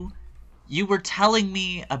you were telling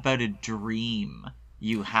me about a dream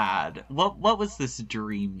you had. What was this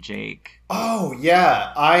dream, Jake? Oh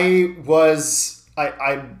yeah,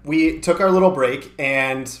 we took our little break,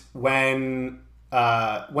 and when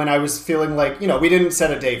I was feeling like, we didn't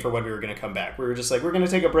set a date for when we were going to come back. We were just like, we're going to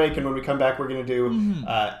take a break, and when we come back, we're going to do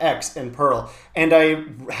X and Pearl. And I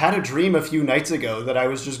had a dream a few nights ago that I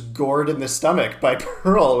was just gored in the stomach by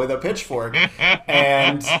Pearl with a pitchfork.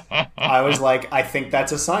 And I was like, I think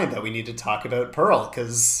that's a sign that we need to talk about Pearl,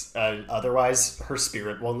 because otherwise her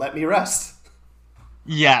spirit won't let me rest.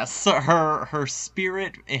 Yes, her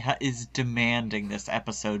spirit is demanding this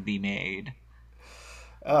episode be made.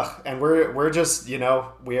 Ugh, and we're just,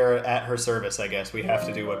 we are at her service, I guess. We have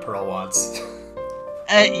to do what Pearl wants.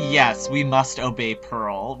 Yes, we must obey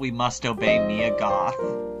Pearl. We must obey Mia Goth.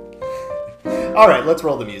 All right, let's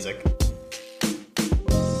roll the music.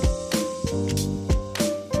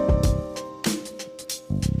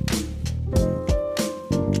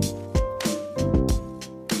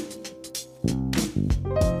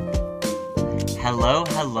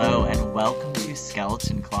 Hello, and welcome to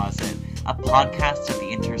Skeleton Closet, a podcast at the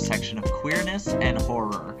intersection of queerness and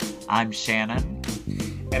horror. I'm Shannon.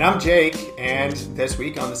 And I'm Jake, and this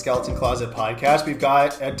week on the Skeleton Closet podcast, we've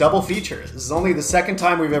got a double feature. This is only the second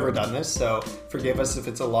time we've ever done this, so forgive us if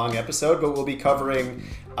it's a long episode, but we'll be covering,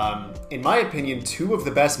 in my opinion, two of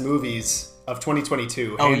the best movies of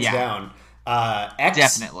 2022, hands down. X.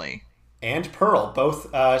 Definitely. And Pearl,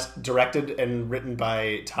 both directed and written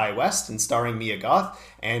by Ty West and starring Mia Goth.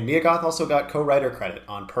 And Mia Goth also got co-writer credit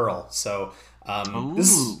on Pearl. So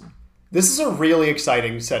this is a really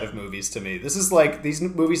exciting set of movies to me. This is like, these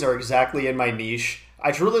movies are exactly in my niche.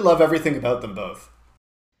 I truly love everything about them both.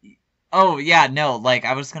 Oh, yeah, no, like,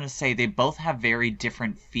 I was gonna say, they both have very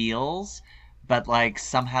different feels, but, like,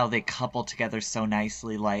 somehow they couple together so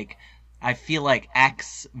nicely, like... I feel like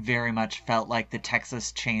X very much felt like the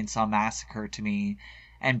Texas Chainsaw Massacre to me,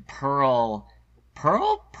 and Pearl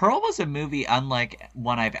was a movie unlike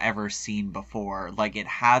one I've ever seen before. Like, it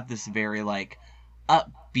had this very, like,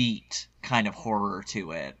 upbeat kind of horror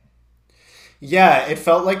to it. Yeah, it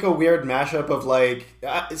felt like a weird mashup of, like,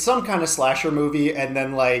 some kind of slasher movie and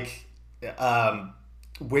then, like,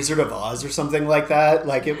 Wizard of Oz or something like that.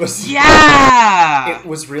 Like, it was... Yeah! It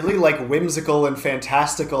was really, like, whimsical and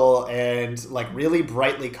fantastical and, like, really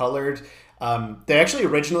brightly colored. They actually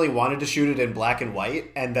originally wanted to shoot it in black and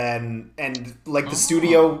white, and the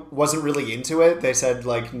studio wasn't really into it. They said,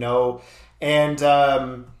 like, no. And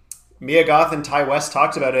Mia Goth and Ty West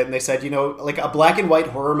talked about it, and they said, like, a black and white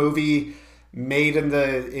horror movie made in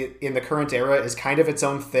the current era is kind of its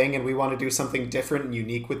own thing, and we want to do something different and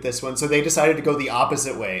unique with this one. So they decided to go the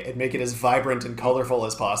opposite way and make it as vibrant and colorful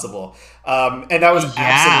as possible. And that was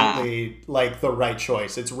absolutely, like, the right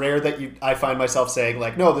choice. It's rare that I find myself saying,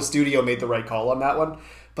 like, no, the studio made the right call on that one,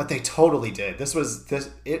 but they totally did.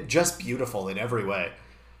 It just beautiful in every way.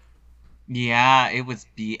 Yeah, it was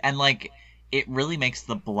and, like, it really makes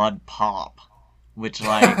the blood pop, which,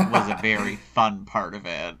 like, was a very fun part of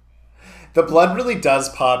it. The blood really does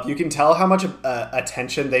pop. You can tell how much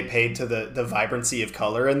attention they paid to the vibrancy of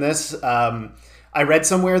color in this. I read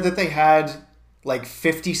somewhere that they had like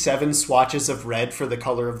 57 swatches of red for the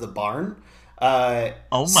color of the barn. Oh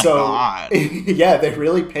my god! Yeah, they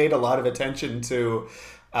really paid a lot of attention to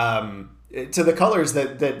the colors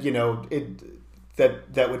that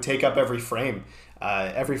would take up every frame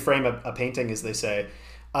a painting, as they say.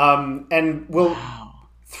 And we'll. Wow.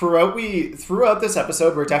 Throughout this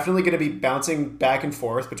episode, we're definitely going to be bouncing back and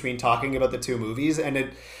forth between talking about the two movies, and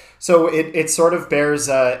it sort of bears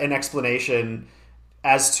an explanation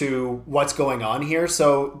as to what's going on here.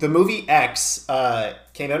 So the movie X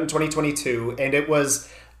came out in 2022, and it was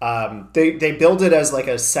they billed it as like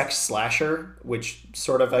a sex slasher, which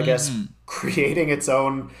sort of, I guess, creating its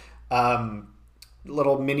own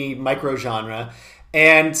little mini micro genre,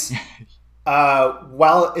 and. They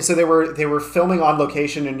were filming on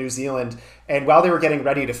location in New Zealand, and while they were getting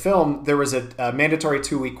ready to film, there was a mandatory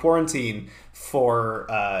 2-week quarantine for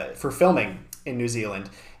filming in New Zealand.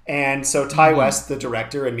 And so Ty West, the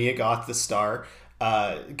director, and Mia Goth, the star,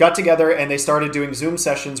 got together, and they started doing Zoom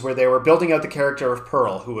sessions where they were building out the character of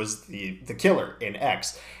Pearl, who was the killer in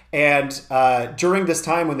X. And during this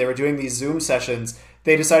time when they were doing these Zoom sessions,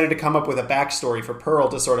 they decided to come up with a backstory for Pearl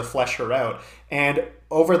to sort of flesh her out. And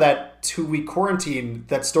over that 2-week quarantine,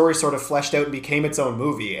 that story sort of fleshed out and became its own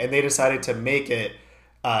movie. And they decided to make it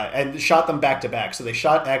and shot them back to back. So they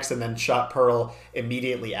shot X and then shot Pearl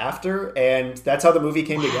immediately after. And that's how the movie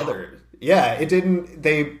came together. Yeah, it didn't...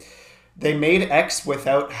 They made X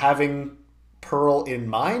without having Pearl in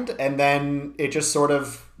mind, and then it just sort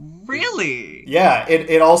of Really? yeah,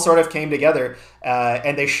 it all sort of came together,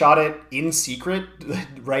 and they shot it in secret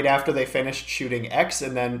right after they finished shooting X,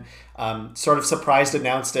 and then sort of surprised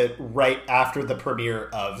announced it right after the premiere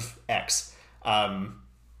of X.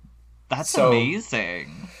 That's So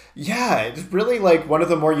amazing. yeah, it's really like one of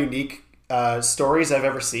the more unique stories I've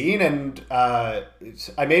ever seen, and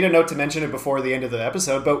I made a note to mention it before the end of the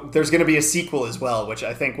episode. But there's going to be a sequel as well, which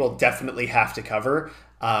I think we'll definitely have to cover.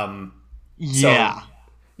 So Yeah.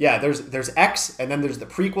 yeah, there's X, and then there's the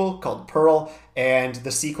prequel called Pearl, and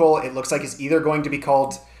the sequel it looks like is either going to be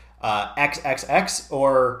called XXX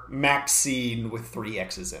or Maxine with three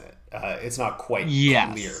X's in it. It's not quite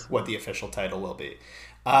clear Yes. what the official title will be.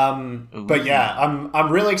 But yeah, Ooh.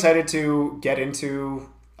 I'm really excited to get into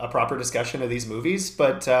a proper discussion of these movies.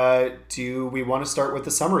 But do we want to start with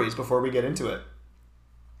the summaries before we get into it?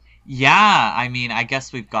 Yeah, I mean, I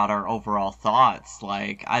guess we've got our overall thoughts.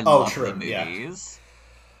 Like, I Oh, love the true. Yeah. movies.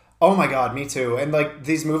 Oh my god, me too. And like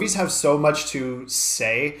these movies have so much to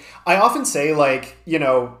say. I often say like,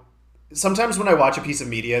 sometimes when I watch a piece of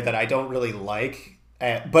media that I don't really like,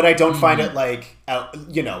 but I don't find Hmm. it like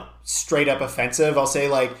straight up offensive, I'll say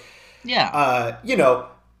like, Yeah. uh, you know,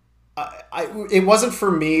 it wasn't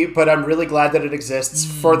for me, but I'm really glad that it exists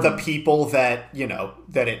for the Mm. people that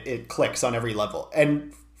that it clicks on every level.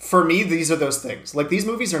 And for me, these are those things. Like these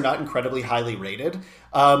movies are not incredibly highly rated,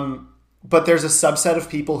 but there's a subset of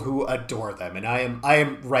people who adore them, and I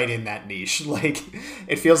am right in that niche. Like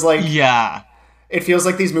it feels like Yeah. it feels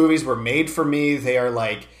like these movies were made for me. They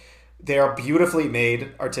are beautifully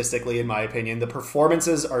made artistically, in my opinion. The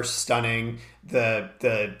performances are stunning.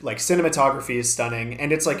 The like cinematography is stunning,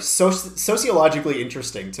 and it's like sociologically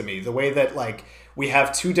interesting to me. The way that like we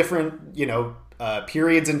have two different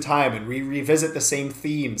periods in time, and we revisit the same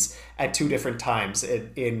themes at two different times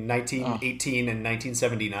in Oh. 1918 and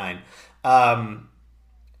 1979, um,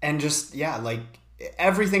 and just yeah, like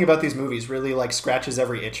everything about these movies really like scratches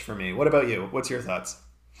every itch for me. What about you? What's your thoughts?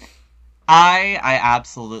 I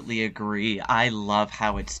absolutely agree. I love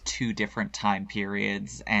how it's two different time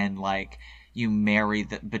periods and like you marry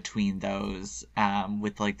between those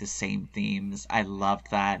with like the same themes. I loved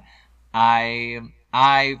that. I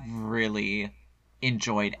really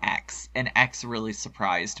enjoyed X, and X really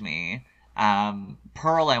surprised me.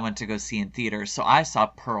 Pearl I went to go see in theaters, so I saw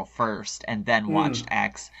Pearl first and then watched Mm.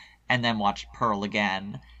 X and then watched Pearl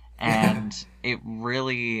again. And it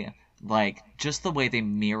really like just the way they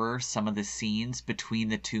mirror some of the scenes between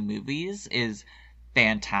the two movies is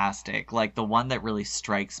fantastic. Like the one that really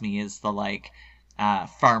strikes me is the like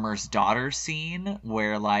farmer's daughter scene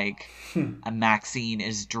where like a Maxine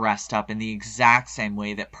is dressed up in the exact same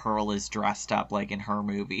way that Pearl is dressed up like in her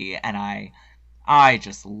movie, and I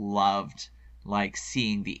just loved like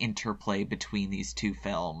seeing the interplay between these two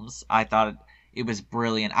films. I thought it was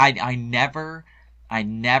brilliant. I never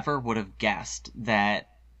would have guessed that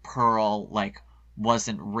Pearl like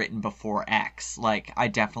wasn't written before X. Like I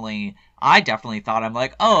definitely thought I'm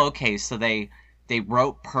like, "Oh, okay, so they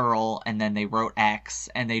wrote Pearl and then they wrote X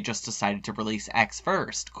and they just decided to release X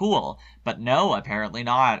first. Cool." But no, apparently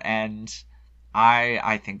not, and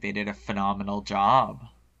I think they did a phenomenal job.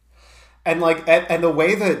 And the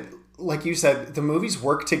way that like you said the movies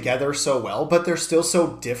work together so well, but they're still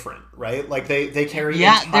so different, right? Like they carry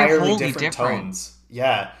Yeah, they're entirely wholly different different. tones.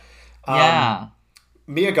 Yeah. um Yeah.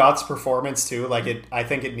 Mia Goth's performance too, like it I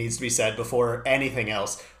think it needs to be said before anything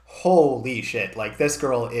else. Holy shit, like this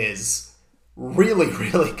girl is really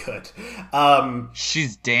really good.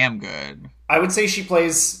 She's damn good. I would say she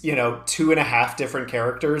plays, two and a half different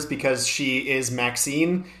characters because she is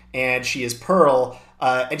Maxine and she is Pearl,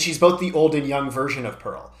 and she's both the old and young version of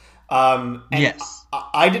Pearl. And Yes.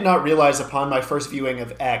 I did not realize upon my first viewing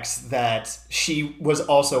of X that she was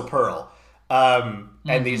also Pearl. And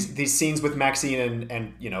Hmm. these scenes with Maxine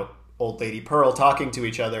and old lady Pearl talking to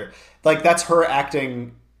each other, like that's her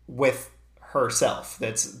acting with herself.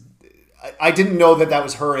 I didn't know that that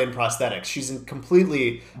was her in prosthetics. She's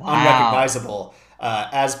completely Wow. unrecognizable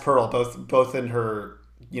as Pearl, both in her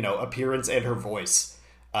appearance and her voice.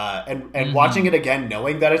 And watching Hmm. it again,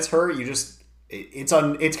 knowing that it's her,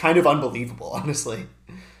 it's kind of unbelievable, honestly.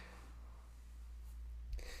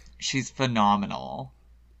 She's phenomenal.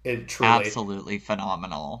 It truly. Absolutely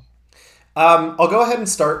phenomenal. I'll go ahead and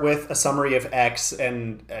start with a summary of X,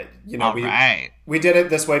 and All right. we did it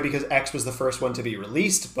this way because X was the first one to be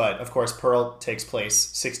released, but of course Pearl takes place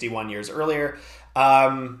 61 years earlier.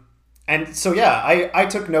 And so yeah, I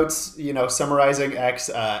took notes, summarizing X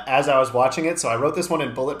as I was watching it. So I wrote this one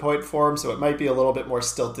in bullet point form, so it might be a little bit more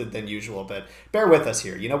stilted than usual, but bear with us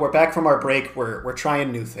here. We're back from our break. We're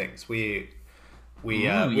trying new things. Ooh, We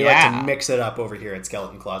like to yeah. mix it up over here at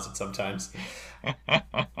Skeleton Closet sometimes.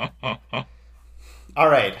 All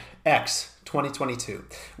right, X 2022.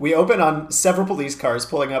 We open on several police cars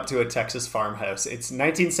pulling up to a Texas farmhouse. It's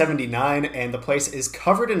 1979, and the place is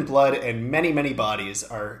covered in blood, and many, many bodies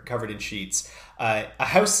are covered in sheets. A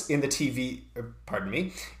house in the TV, pardon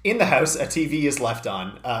me, in the house, a TV is left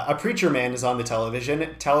on. A preacher man is on the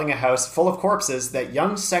television telling a house full of corpses that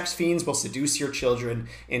young sex fiends will seduce your children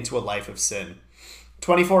into a life of sin.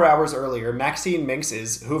 24 hours earlier, Maxine Minx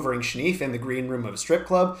is hoovering Schneef in the green room of a strip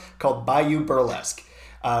club called Bayou Burlesque.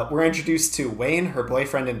 We're introduced to Wayne, her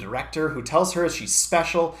boyfriend and director, who tells her she's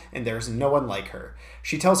special and there's no one like her.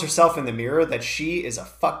 She tells herself in the mirror that she is a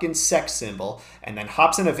fucking sex symbol and then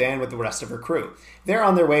hops in a van with the rest of her crew. They're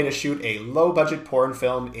on their way to shoot a low-budget porn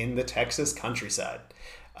film in the Texas countryside.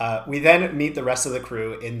 We then meet the rest of the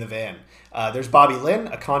crew in the van. There's Bobby Lynn,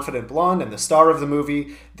 a confident blonde and the star of the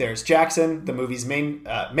movie. There's Jackson, the movie's main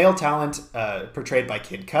male talent, portrayed by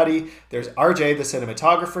Kid Cudi. There's RJ, the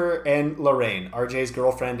cinematographer, and Lorraine, RJ's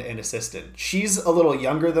girlfriend and assistant. She's a little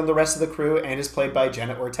younger than the rest of the crew and is played by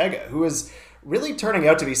Jenna Ortega, who is really turning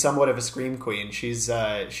out to be somewhat of a scream queen. She's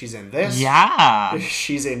in this. Yeah.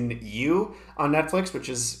 She's in You on Netflix, which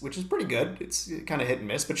is pretty good. It's kind of hit and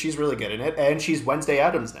miss, but she's really good in it. And she's Wednesday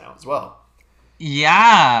Addams now as well.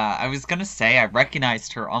 Yeah, I was gonna say I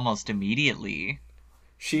recognized her almost immediately.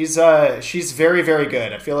 She's very, very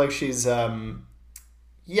good. I feel like she's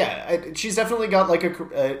she's definitely got like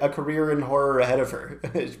a career in horror ahead of her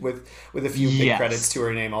with a few big credits to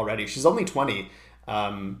her name already. She's only 20.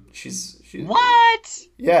 She's What?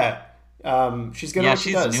 Yeah. She's good at what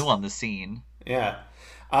she does. She's new on the scene. Yeah.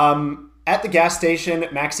 At the gas station,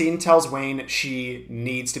 Maxine tells Wayne she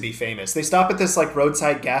needs to be famous. They stop at this like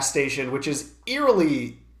roadside gas station, which is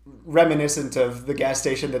eerily reminiscent of the gas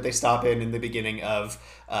station that they stop in the beginning of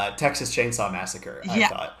Texas Chainsaw Massacre, I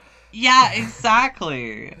thought. Yeah,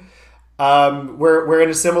 exactly. We're in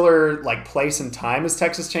a similar like place and time as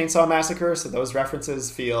Texas Chainsaw Massacre, so those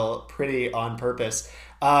references feel pretty on purpose.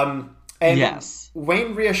 And yes.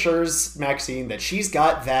 Wayne reassures Maxine that she's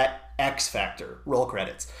got that X factor. Roll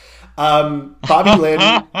credits. Bobby Lynn,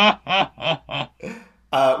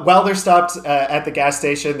 while they're stopped at the gas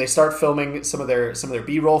station, they start filming some of their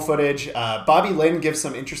B-roll footage. Bobby Lynn gives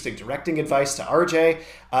some interesting directing advice to RJ.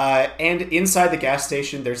 And inside the gas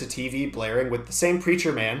station, there's a TV blaring with the same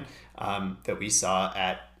preacher man that we saw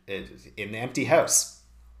in the empty house.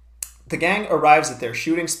 The gang arrives at their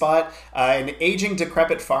shooting spot, an aging,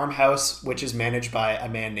 decrepit farmhouse, which is managed by a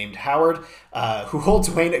man named Howard, who holds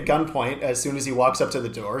Wayne at gunpoint as soon as he walks up to the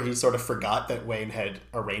door. He sort of forgot that Wayne had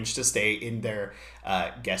arranged to stay in their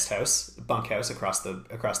guest house, bunkhouse across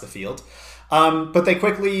the field. But they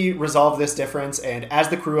quickly resolve this difference, and as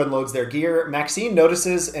the crew unloads their gear, Maxine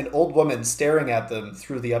notices an old woman staring at them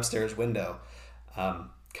through the upstairs window.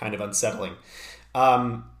 Kind of unsettling.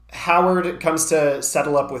 Howard comes to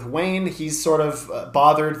settle up with Wayne. He's sort of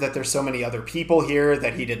bothered that there's so many other people here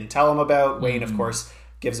that he didn't tell him about. Mm-hmm. Wayne, of course,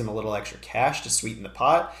 gives him a little extra cash to sweeten the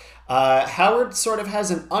pot. Howard sort of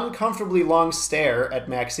has an uncomfortably long stare at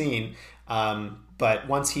Maxine, but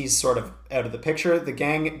once he's sort of out of the picture, the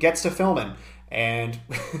gang gets to filming. And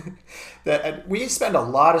we spend a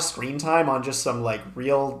lot of screen time on just some like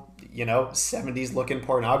real, 70s looking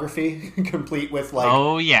pornography, complete with like...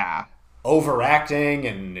 Oh, yeah. overacting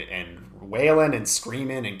and wailing and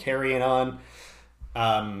screaming and carrying on.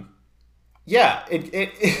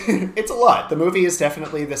 It's a lot. The movie is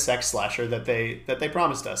definitely the sex slasher that they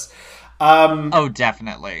promised us. Oh,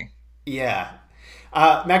 definitely. Yeah.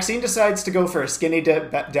 Maxine decides to go for a skinny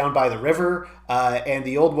dip down by the river, and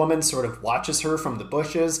the old woman sort of watches her from the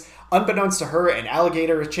bushes. Unbeknownst to her, an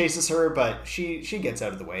alligator chases her, but she gets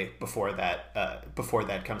out of the way before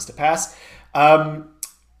that comes to pass.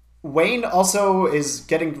 Wayne also is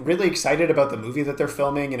getting really excited about the movie that they're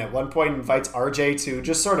filming, and at one point invites RJ to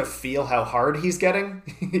just sort of feel how hard he's getting.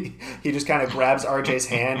 He just kind of grabs RJ's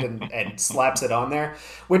hand and slaps it on there,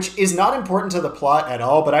 which is not important to the plot at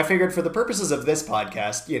all, but I figured for the purposes of this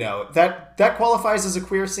podcast, that qualifies as a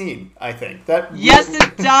queer scene, I think. Yes,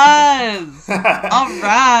 it does! All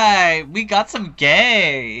right, we got some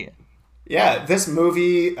gay. Yeah, this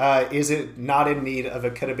movie is not in need of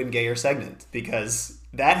a could have been gayer segment, because...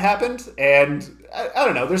 that happened, and I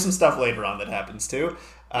don't know, there's some stuff later on that happens too.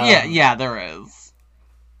 Yeah, there is.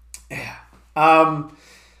 Yeah.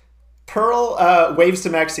 Pearl waves to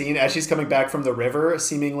Maxine as she's coming back from the river,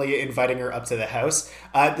 seemingly inviting her up to the house.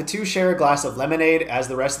 The two share a glass of lemonade as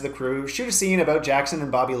the rest of the crew shoot a scene about Jackson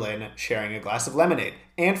and Bobby Lynn sharing a glass of lemonade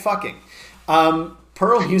and fucking.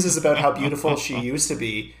 Pearl muses about how beautiful she used to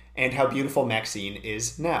be and how beautiful Maxine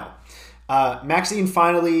is now. Maxine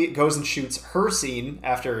finally goes and shoots her scene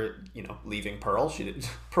after, leaving Pearl.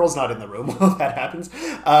 Pearl's not in the room while that happens.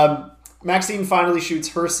 Maxine finally shoots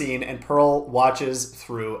her scene, and Pearl watches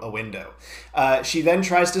through a window. She then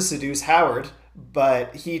tries to seduce Howard,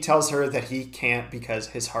 but he tells her that he can't because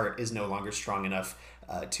his heart is no longer strong enough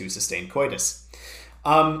to sustain coitus.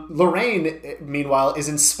 Lorraine, meanwhile, is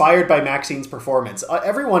inspired by Maxine's performance.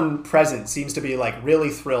 Everyone present seems to be really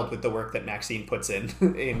thrilled with the work that Maxine puts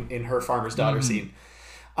in her farmer's daughter scene.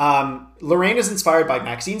 Lorraine is inspired by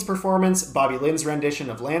Maxine's performance, Bobby Lynn's rendition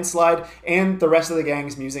of Landslide, and the rest of the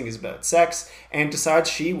gang's musing is about sex, and decides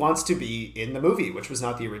she wants to be in the movie, which was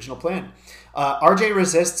not the original plan. RJ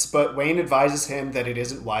resists, but Wayne advises him that it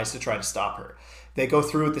isn't wise to try to stop her. They go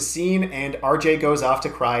through with the scene, and RJ goes off to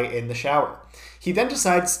cry in the shower. He then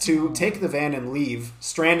decides to take the van and leave,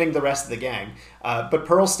 stranding the rest of the gang, but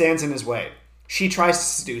Pearl stands in his way. She tries to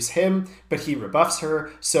seduce him, but he rebuffs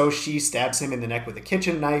her, so she stabs him in the neck with a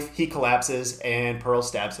kitchen knife. He collapses, and Pearl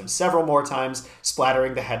stabs him several more times,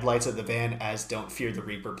 splattering the headlights of the van as Don't Fear the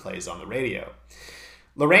Reaper plays on the radio.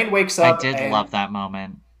 Lorraine wakes up. I did love that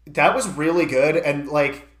moment. That was really good, and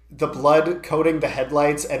the blood coating the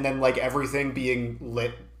headlights and then everything being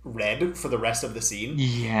lit red for the rest of the scene.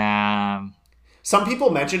 Yeah. Some people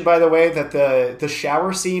mentioned, by the way, that the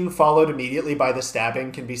shower scene followed immediately by the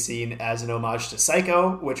stabbing can be seen as an homage to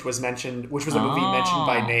Psycho, which was a movie mentioned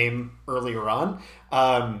by name earlier on.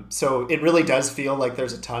 So it really does feel like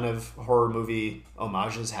there's a ton of horror movie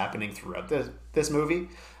homages happening throughout this movie,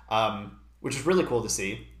 which is really cool to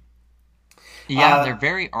see. Yeah, they're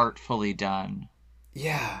very artfully done.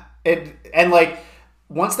 Yeah.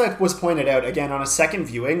 Once that was pointed out, again, on a second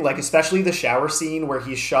viewing, especially the shower scene where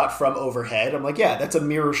he's shot from overhead, I'm yeah, that's a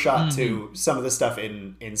mirror shot to some of the stuff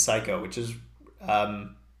in Psycho, which is,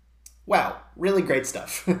 wow, really great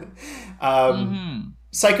stuff.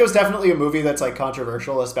 Psycho's definitely a movie that's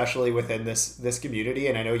controversial, especially within this community,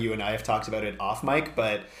 and I know you and I have talked about it off mic,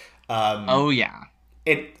 but... oh, yeah.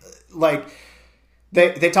 It,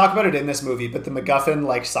 They talk about it in this movie, but the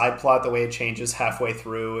MacGuffin side plot, the way it changes halfway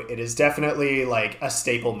through, it is definitely a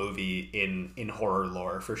staple movie in horror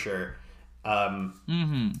lore for sure.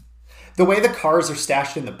 The way the cars are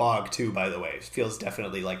stashed in the bog too, by the way, feels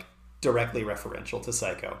definitely directly referential to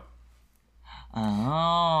Psycho.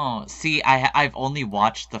 Oh, see, I've only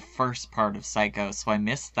watched the first part of Psycho, so I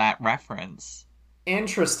missed that reference.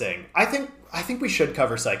 Interesting. I think we should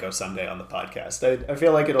cover Psycho someday on the podcast. I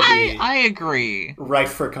feel like it'll be... I agree. Ripe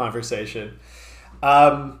for conversation.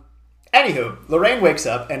 Anywho, Lorraine wakes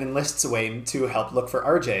up and enlists Wayne to help look for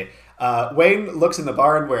RJ. Wayne looks in the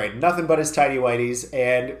barn wearing nothing but his tidy whities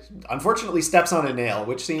and unfortunately steps on a nail,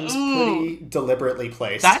 which seems pretty deliberately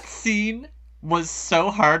placed. That scene was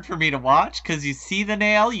so hard for me to watch because you see the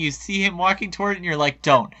nail, you see him walking toward it, and you're like,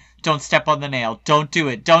 Don't step on the nail. Don't do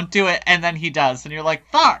it. Don't do it. And then he does. And you're like,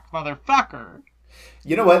 fuck, motherfucker.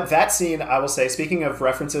 You know what? That scene, I will say, speaking of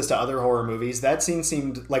references to other horror movies, that scene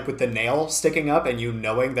seemed with the nail sticking up and you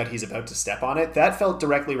knowing that he's about to step on it, that felt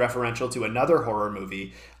directly referential to another horror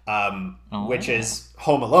movie, which is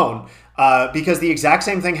Home Alone. Because the exact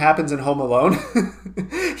same thing happens in Home Alone.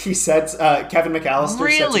 He sets, Kevin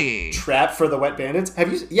McAllister sets a trap for the wet bandits.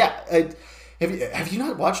 Have you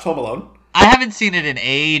not watched Home Alone? I haven't seen it in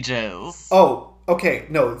ages. Oh, okay.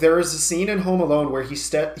 No, there is a scene in Home Alone where he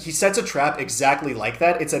sets a trap exactly like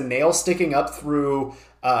that. It's a nail sticking up through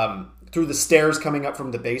the stairs coming up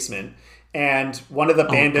from the basement, and one of the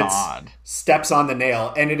bandits steps on the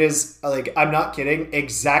nail, and it is I'm not kidding,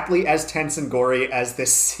 exactly as tense and gory as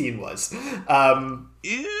this scene was.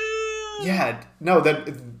 Yeah, no,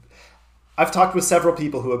 I've talked with several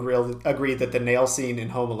people who agree that the nail scene in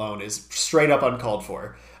Home Alone is straight up uncalled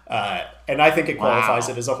for. And I think it qualifies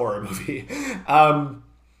it as a horror movie.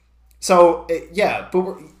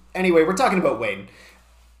 Anyway, we're talking about Wayne.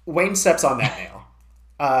 Wayne steps on that nail.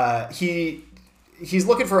 He's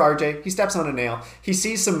looking for RJ. He steps on a nail. He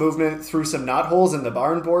sees some movement through some knot holes in the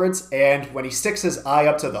barn boards, and when he sticks his eye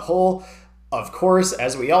up to the hole, of course,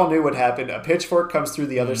 as we all knew would happen, a pitchfork comes through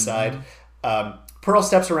the other side. Pearl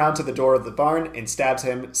steps around to the door of the barn and stabs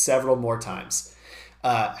him several more times.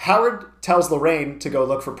 Howard tells Lorraine to go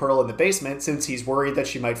look for Pearl in the basement since he's worried that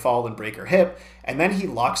she might fall and break her hip, and then he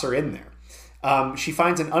locks her in there. She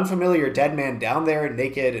finds an unfamiliar dead man down there,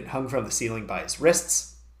 naked and hung from the ceiling by his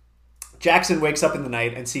wrists. Jackson wakes up in the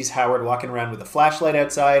night and sees Howard walking around with a flashlight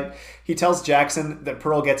outside. He tells Jackson that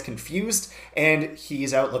Pearl gets confused and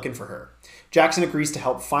he's out looking for her. Jackson agrees to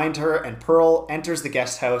help find her, and Pearl enters the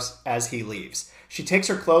guest house as he leaves. She takes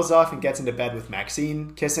her clothes off and gets into bed with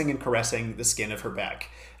Maxine, kissing and caressing the skin of her back.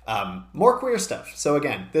 More queer stuff. So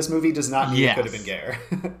again, this movie does not mean it could have been gayer.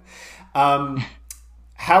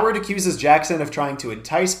 Howard accuses Jackson of trying to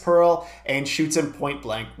entice Pearl and shoots him point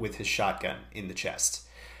blank with his shotgun in the chest.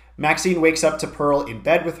 Maxine wakes up to Pearl in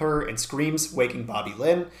bed with her and screams, waking Bobby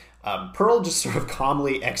Lynn. Pearl just sort of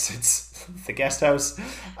calmly exits the guest house.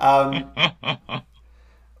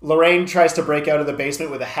 Lorraine tries to break out of the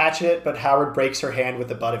basement with a hatchet, but Howard breaks her hand with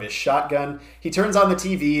the butt of his shotgun. He turns on the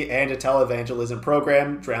TV, and a televangelism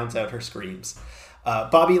program drowns out her screams.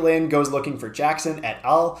 Bobby Lynn goes looking for Jackson et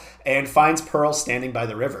al. And finds Pearl standing by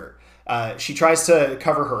the river. She tries to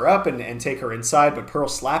cover her up and take her inside, but Pearl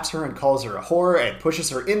slaps her and calls her a whore and pushes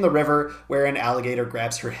her in the river, where an alligator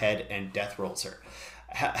grabs her head and death rolls her.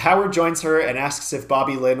 Howard joins her and asks if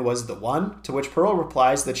Bobby Lynn was the one, to which Pearl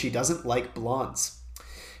replies that she doesn't like blondes.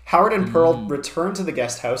 Howard and Pearl return to the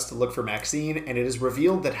guest house to look for Maxine, and it is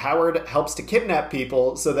revealed that Howard helps to kidnap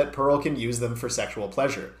people so that Pearl can use them for sexual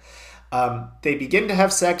pleasure. They begin to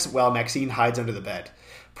have sex while Maxine hides under the bed.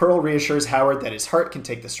 Pearl reassures Howard that his heart can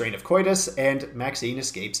take the strain of coitus, and Maxine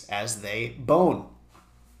escapes as they bone.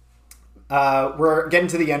 We're getting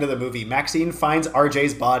to the end of the movie. Maxine finds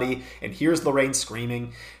RJ's body and hears Lorraine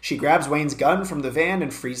screaming. She grabs Wayne's gun from the van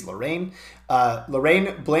and frees Lorraine.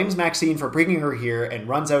 Lorraine blames Maxine for bringing her here and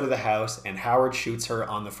runs out of the house, and Howard shoots her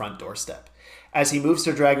on the front doorstep. As he moves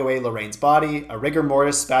to drag away Lorraine's body, a rigor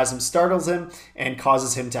mortis spasm startles him and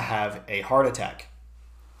causes him to have a heart attack.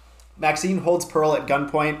 Maxine holds Pearl at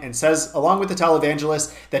gunpoint and says, along with the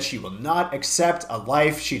televangelist, that she will not accept a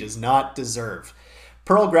life she does not deserve.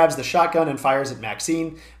 Pearl grabs the shotgun and fires at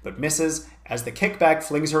Maxine, but misses as the kickback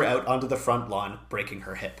flings her out onto the front lawn, breaking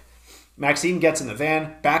her hip. Maxine gets in the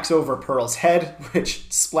van, backs over Pearl's head, which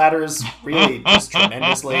splatters really just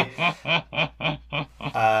tremendously.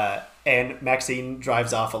 And Maxine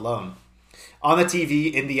drives off alone. On the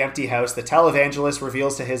TV in the empty house, the televangelist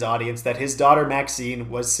reveals to his audience that his daughter Maxine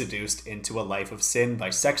was seduced into a life of sin by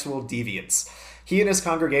sexual deviants. He and his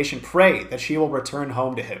congregation pray that she will return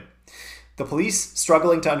home to him. The police,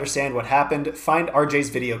 struggling to understand what happened, find RJ's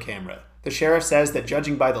video camera. The sheriff says that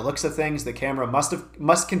judging by the looks of things, the camera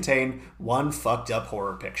must contain one fucked up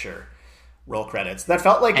horror picture. Roll credits. That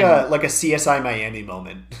felt like a CSI Miami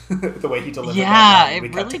moment. The way he delivered that. Yeah,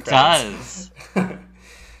 it really does.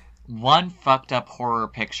 One fucked up horror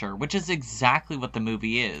picture, which is exactly what the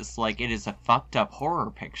movie is. Like, it is a fucked up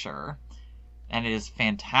horror picture, and it is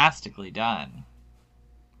fantastically done.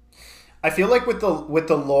 I feel like with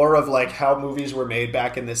the lore of like how movies were made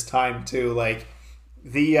back in this time too, like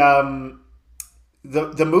the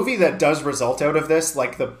movie that does result out of this,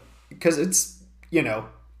 like because it's, you know,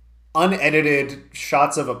 unedited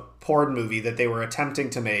shots of a porn movie that they were attempting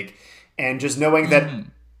to make, and just knowing that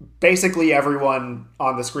basically everyone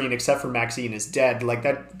on the screen except for Maxine is dead, like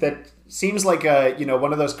that seems like a, you know,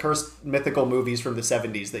 one of those cursed mythical movies from the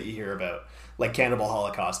 70s that you hear about, like Cannibal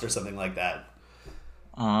Holocaust or something like that.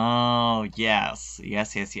 Oh, yes. Yeah,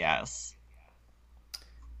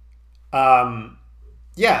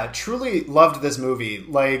 truly loved this movie.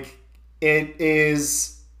 Like, it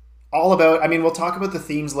is all about, I mean, we'll talk about the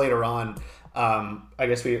themes later on. I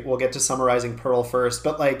guess we'll get to summarizing Pearl first,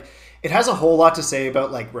 but like, it has a whole lot to say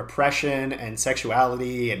about like repression and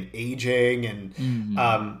sexuality and aging.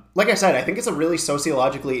 And like I said, I think it's a really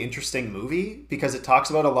sociologically interesting movie because it talks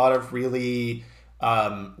about a lot of really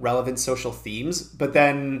relevant social themes, but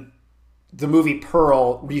then the movie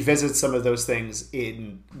Pearl revisits some of those things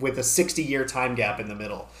with a 60-year time gap in the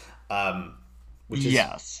middle, which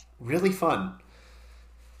is really fun.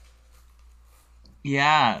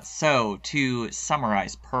 Yeah, so to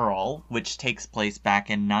summarize Pearl, which takes place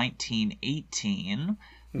back in 1918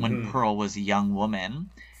 when Pearl was a young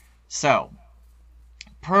woman. So,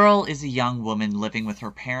 Pearl is a young woman living with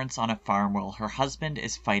her parents on a farm while her husband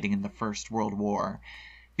is fighting in the First World War.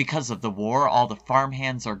 Because of the war, all the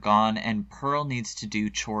farmhands are gone and Pearl needs to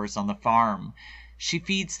do chores on the farm. She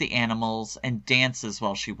feeds the animals and dances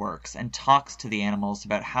while she works and talks to the animals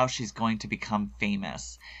about how she's going to become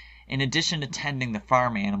famous. In addition to tending the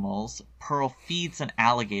farm animals, Pearl feeds an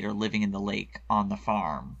alligator living in the lake on the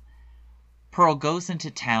farm. Pearl goes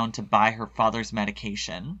into town to buy her father's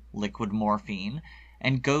medication, liquid morphine,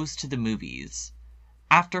 and goes to the movies.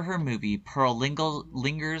 After her movie, Pearl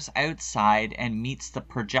lingers outside and meets the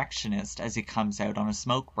projectionist as he comes out on a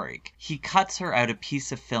smoke break. He cuts her out a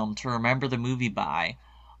piece of film to remember the movie by.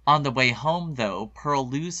 On the way home, though, Pearl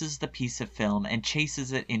loses the piece of film and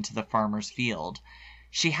chases it into the farmer's field.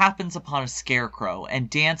 She happens upon a scarecrow and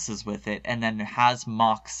dances with it and then has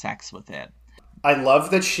mock sex with it. I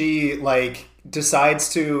love that she like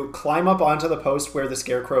decides to climb up onto the post where the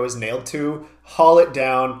scarecrow is nailed to, haul it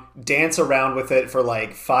down, dance around with it for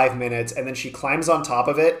like 5 minutes, and then she climbs on top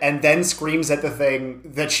of it and then screams at the thing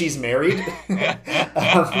that she's married. Like,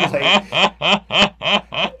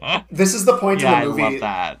 this is the point in Yeah, the I love movie,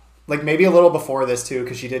 that. like maybe a little before this too,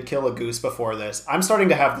 because she did kill a goose before this. I'm starting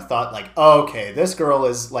to have the thought like, oh, okay, this girl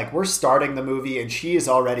is like, we're starting the movie and she is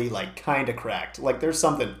already like kind of cracked. Like there's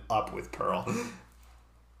something up with Pearl.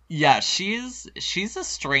 Yeah, she's a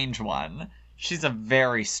strange one. She's a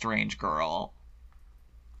very strange girl.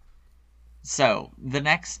 So, the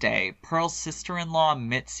next day, Pearl's sister-in-law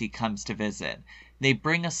Mitzi comes to visit. They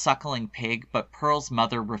bring a suckling pig, but Pearl's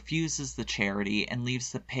mother refuses the charity and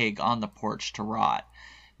leaves the pig on the porch to rot.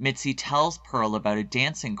 Mitzi tells Pearl about a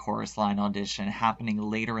dancing chorus line audition happening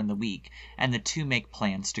later in the week, and the two make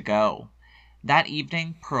plans to go. That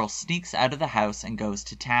evening, Pearl sneaks out of the house and goes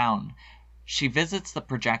to town. She visits the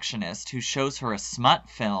projectionist, who shows her a smut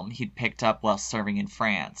film he'd picked up while serving in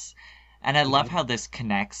France. And I love how this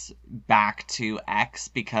connects back to X,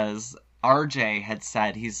 because RJ had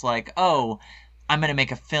said, he's like, oh, I'm going to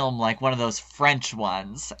make a film like one of those French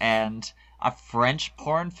ones. And a French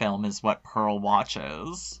porn film is what Pearl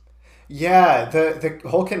watches. Yeah, the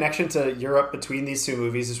whole connection to Europe between these two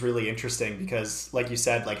movies is really interesting because, like you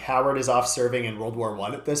said, like Howard is off serving in World War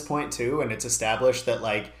One at this point too, and it's established that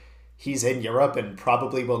like he's in Europe and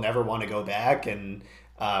probably will never want to go back, and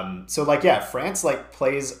so like yeah, France like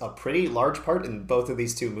plays a pretty large part in both of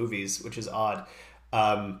these two movies, which is odd.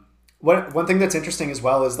 One thing that's interesting as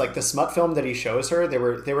well is like the smut film that he shows her. They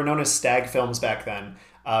were known as stag films back then,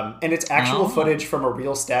 and it's actual Oh, footage from a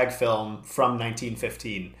real stag film from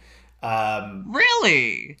 1915.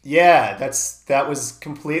 really? Yeah, that was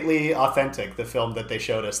completely authentic. The film that they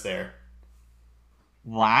showed us there,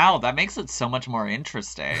 Wow, that makes it so much more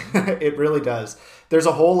interesting. it really does. There's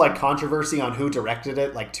a whole like controversy on who directed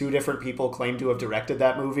it. Like two different people claim to have directed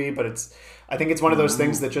that movie, but I think it's one of those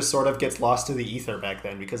things Ooh. that just sort of gets lost to the ether back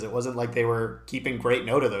then because it wasn't like they were keeping great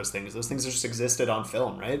note of those things. Those things just existed on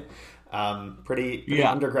film, right? Pretty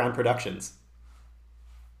Yeah. underground productions.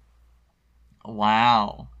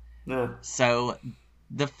 Wow. Yeah. So,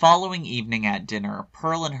 the following evening at dinner,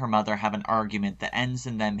 Pearl and her mother have an argument that ends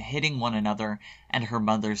in them hitting one another and her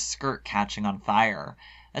mother's skirt catching on fire.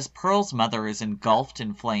 As Pearl's mother is engulfed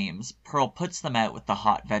in flames, Pearl puts them out with the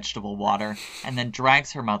hot vegetable water and then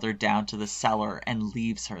drags her mother down to the cellar and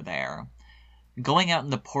leaves her there. Going out in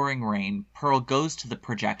the pouring rain, Pearl goes to the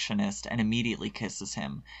projectionist and immediately kisses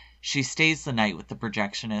him. She stays the night with the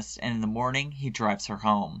projectionist, and in the morning he drives her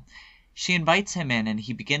home. She invites him in, and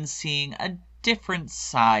he begins seeing a different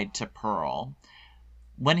side to Pearl.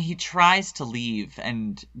 When he tries to leave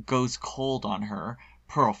and goes cold on her,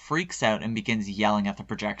 Pearl freaks out and begins yelling at the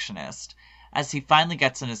projectionist. As he finally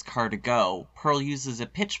gets in his car to go, Pearl uses a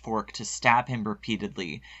pitchfork to stab him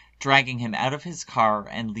repeatedly, dragging him out of his car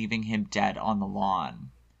and leaving him dead on the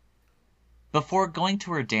lawn. Before going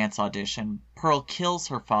to her dance audition, Pearl kills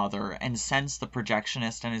her father and sends the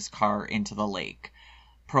projectionist and his car into the lake.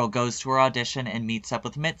 Pearl goes to her audition and meets up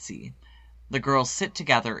with Mitzi. The girls sit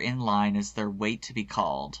together in line as their wait to be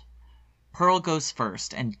called. Pearl goes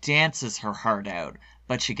first and dances her heart out,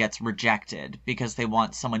 but she gets rejected because they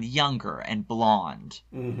want someone younger and blonde.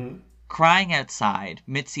 Mm-hmm. Crying outside,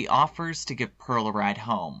 Mitzi offers to give Pearl a ride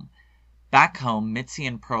home. Back home, Mitzi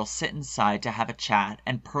and Pearl sit inside to have a chat,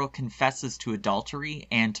 and Pearl confesses to adultery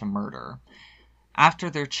and to murder. After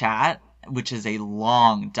their chat, which is a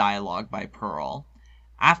long dialogue by Pearl,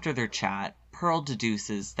 after their chat, Pearl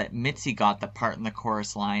deduces that Mitzi got the part in the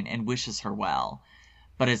chorus line and wishes her well.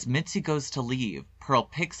 But as Mitzi goes to leave, Pearl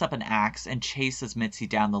picks up an axe and chases Mitzi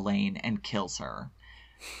down the lane and kills her.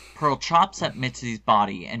 Pearl chops up Mitzi's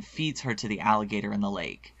body and feeds her to the alligator in the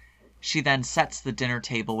lake. She then sets the dinner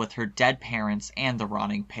table with her dead parents and the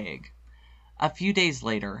rotting pig. A few days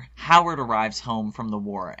later, Howard arrives home from the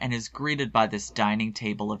war and is greeted by this dining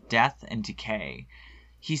table of death and decay.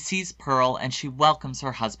 He sees Pearl and she welcomes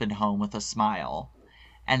her husband home with a smile.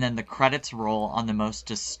 And then the credits roll on the most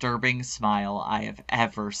disturbing smile I have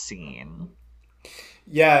ever seen.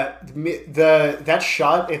 Yeah, that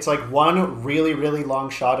shot, it's like one really, really long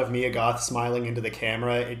shot of Mia Goth smiling into the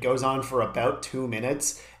camera. It goes on for about 2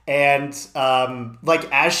 minutes. And like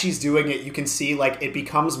as she's doing it, you can see like it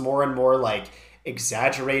becomes more and more like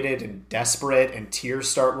exaggerated and desperate, and tears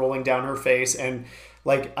start rolling down her face. And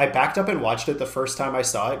like I backed up and watched it the first time I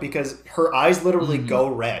saw it because her eyes literally Mhm. go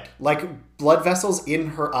red. Like blood vessels in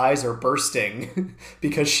her eyes are bursting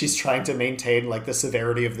because she's trying to maintain like the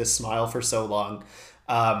severity of this smile for so long.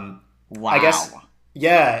 I guess, Wow.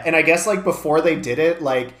 yeah, and I guess like before they did it,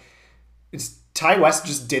 like Ty West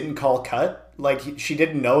just didn't call cut. Like, she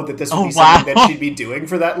didn't know that this would Oh, be something that wow. she'd be doing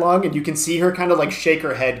for that long, and you can see her kind of like shake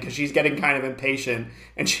her head because she's getting kind of impatient,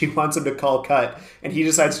 and she wants him to call cut, and he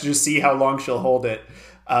decides to just see how long she'll hold it.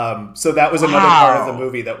 So that was another part of the Wow.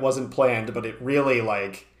 movie that wasn't planned, but it really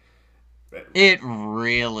like It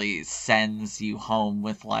really sends you home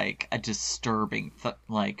with like a disturbing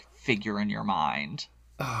like figure in your mind.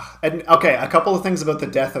 and okay, a couple of things about the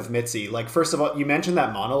death of Mitzi. Like, first of all, you mentioned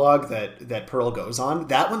that monologue that Pearl goes on.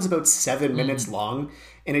 That one's about 7 minutes Mm. long,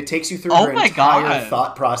 and it takes you through Oh her my entire god.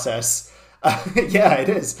 thought process. Yeah, it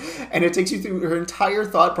is, and it takes you through her entire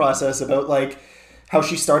thought process about like how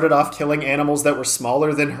she started off killing animals that were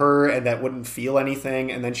smaller than her and that wouldn't feel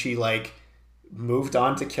anything, and then she like moved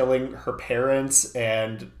on to killing her parents,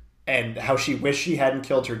 and how she wished she hadn't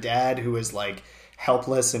killed her dad, who is like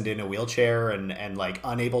helpless and in a wheelchair and like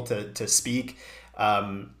unable to speak.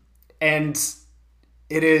 And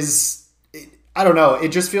it is I don't know, it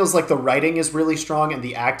just feels like the writing is really strong and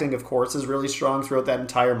the acting of course is really strong throughout that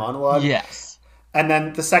entire monologue. Yes. And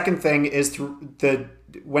then the second thing is through the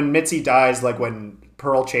when Mitzi dies, like when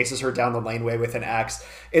Pearl chases her down the laneway with an axe,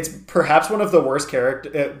 it's perhaps one of the worst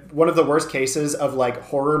cases of like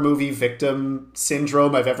horror movie victim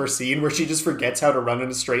syndrome I've ever seen, where she just forgets how to run in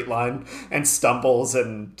a straight line and stumbles,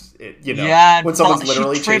 and Yeah, and when someone's she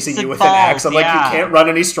literally trips chasing you and with an axe, falls. I'm like, you Yeah. can't run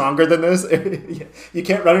any stronger than this. You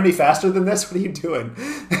can't run any faster than this. What are you doing?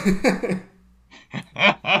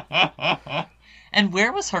 And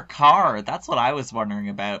where was her car? That's what I was wondering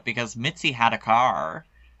about because Mitzi had a car.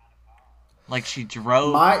 Like she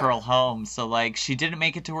drove My Pearl home, so like she didn't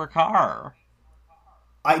make it to her car.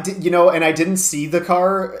 I did, and I didn't see the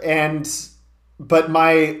car, but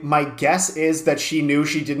my guess is that she knew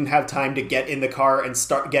she didn't have time to get in the car and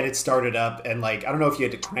get it started up, and like I don't know if you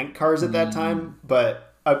had to crank cars at that Mm, time,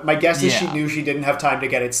 but my guess is she yeah. knew she didn't have time to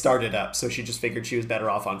get it started up, so she just figured she was better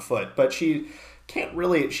off on foot. But she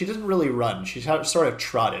doesn't really run. She sort of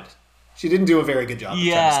trotted. She didn't do a very good job of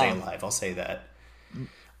trying to stay Yeah. alive. I'll say that.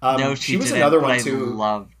 No, She she was didn't, another but one I too.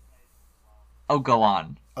 love. Oh, go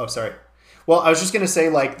on. Oh, sorry. Well, I was just gonna say,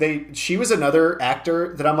 like she was another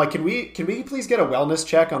actor that I'm like, can we please get a wellness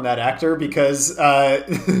check on that actor, because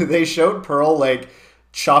they showed Pearl like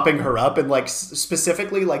chopping her up, and like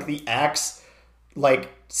specifically like the axe like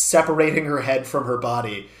separating her head from her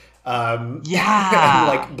body, and Yeah.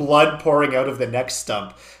 like blood pouring out of the neck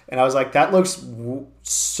stump, and I was like, that looks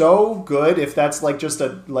so good. If that's like just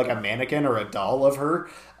a mannequin or a doll of her,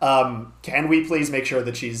 can we please make sure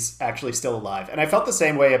that she's actually still alive? And I felt the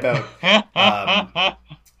same way about um,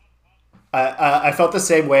 I felt the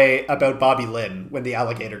same way about Bobby Lynn when the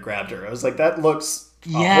alligator grabbed her. I was like, that looks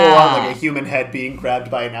a whole lot like a Yeah. human head being grabbed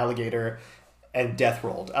by an alligator and death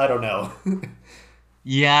rolled. I don't know.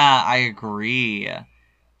 Yeah, I agree.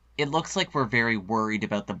 It looks like we're very worried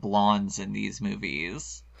about the blondes in these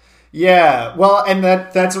movies. Yeah, well, and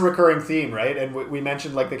that's a recurring theme, right? And we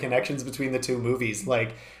mentioned like the connections between the two movies.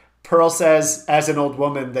 Like Pearl says, as an old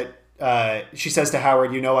woman, that she says to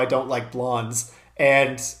Howard, I don't like blondes,"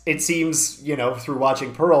 and it seems, through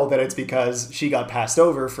watching Pearl, that it's because she got passed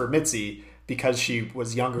over for Mitzi because she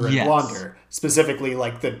was younger and Yes. blonder. Specifically,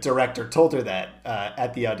 like the director told her that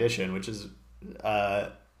at the audition, which is,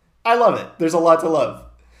 I love it. There's a lot to love.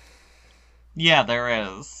 Yeah, there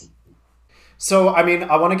is. So, I mean,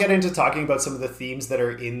 I want to get into talking about some of the themes that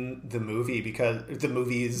are in the movie, because the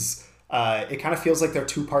movies, it kind of feels like they're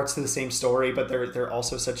two parts to the same story, but they're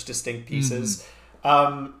also such distinct Hmm. pieces.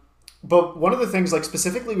 But one of the things, like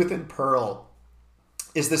specifically within Pearl,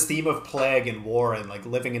 is this theme of plague and war and like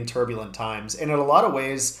living in turbulent times. And in a lot of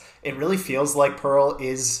ways, it really feels like Pearl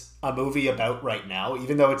is a movie about right now,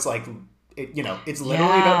 even though it's like, it's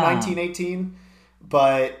literally about Yeah. 1918,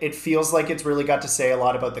 but it feels like it's really got to say a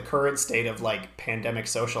lot about the current state of like pandemic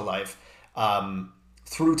social life,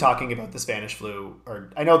 through talking about the Spanish flu. Or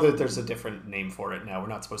I know that there's a different name for it now. We're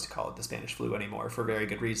not supposed to call it the Spanish flu anymore for very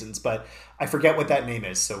good reasons, but I forget what that name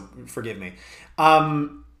is, so forgive me.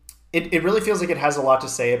 It really feels like it has a lot to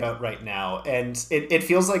say about right now. And it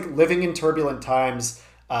feels like living in turbulent times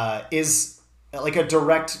is like a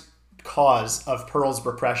direct cause of Pearl's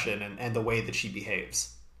repression and the way that she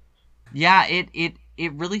behaves. Yeah,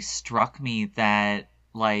 it really struck me that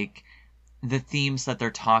like the themes that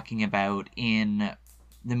they're talking about in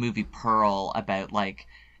the movie Pearl about like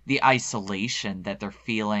the isolation that they're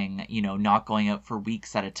feeling, not going out for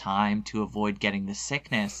weeks at a time to avoid getting the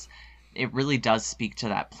sickness. It really does speak to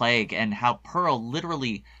that plague and how Pearl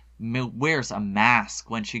literally wears a mask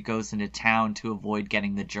when she goes into town to avoid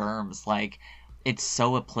getting the germs. Like it's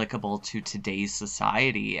so applicable to today's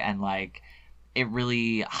society and like it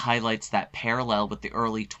really highlights that parallel with the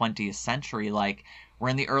early 20th century. Like, we're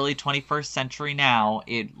in the early 21st century now.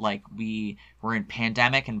 We're in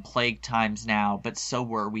pandemic and plague times now, but so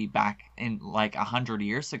were we back in like 100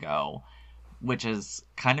 years ago, which is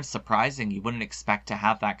kind of surprising. You wouldn't expect to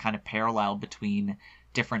have that kind of parallel between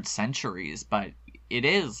different centuries, but it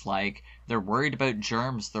is. Like, they're worried about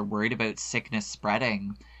germs, they're worried about sickness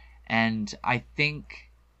spreading. And I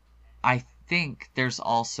think there's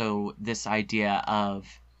also this idea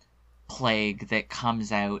of plague that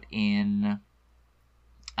comes out in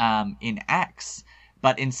X.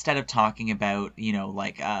 But instead of talking about,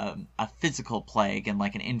 like a physical plague and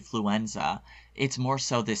like an influenza, it's more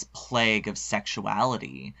so this plague of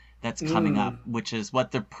sexuality that's coming up, Mm. which is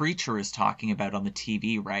what the preacher is talking about on the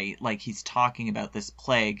TV, right? Like, he's talking about this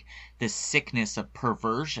plague, this sickness of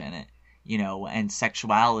perversion, and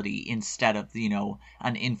sexuality instead of,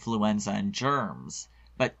 an influenza and germs.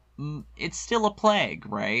 But it's still a plague,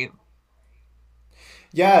 right?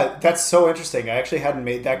 Yeah, that's so interesting. I actually hadn't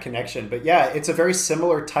made that connection, but yeah, it's a very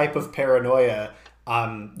similar type of paranoia,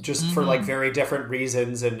 just for like Mm-hmm. very different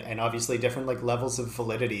reasons and obviously different like levels of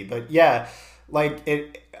validity. But yeah, like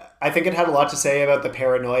I think it had a lot to say about the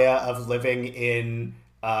paranoia of living in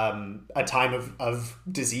a time of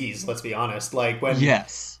disease. Let's be honest. Like when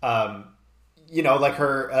Yes. um, like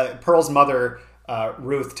her Pearl's mother,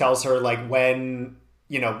 Ruth, tells her like when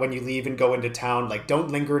you leave and go into town, like don't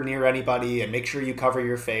linger near anybody and make sure you cover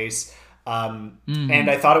your face. And Mm-hmm.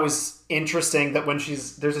 I thought it was interesting that when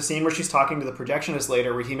there's a scene where she's talking to the projectionist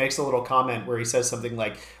later, where he makes a little comment where he says something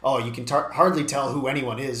like, "Oh, you can hardly tell who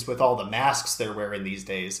anyone is with all the masks they're wearing these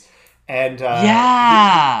days," and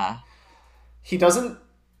Yeah. he doesn't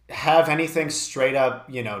have anything straight up,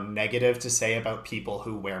 negative to say about people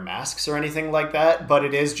who wear masks or anything like that. But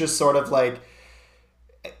it is just sort of like,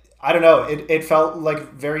 I don't know. It felt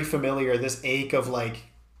like very familiar. This ache of like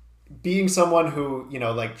being someone who,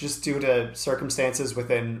 like just due to circumstances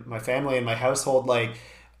within my family and my household, like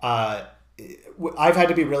uh, I've had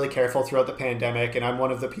to be really careful throughout the pandemic, and I'm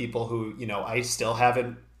one of the people who, I still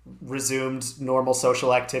haven't resumed normal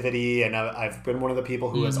social activity, and I've been one of the people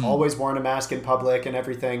who has Mm-hmm. always worn a mask in public and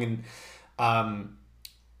everything, and um,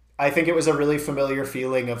 I think it was a really familiar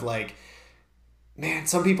feeling of like, man,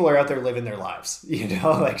 some people are out there living their lives.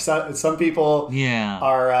 Like some people Yeah.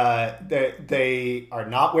 are they are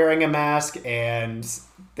not wearing a mask, and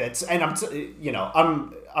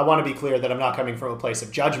I want to be clear that I'm not coming from a place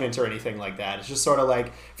of judgment or anything like that. It's just sort of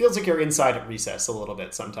like feels like you're inside at recess a little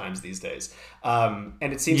bit sometimes these days, and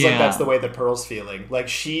it seems like that's Yeah. the way that Pearl's feeling. Like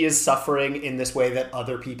she is suffering in this way that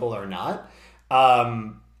other people are not.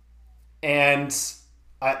 Um, and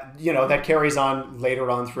that carries on later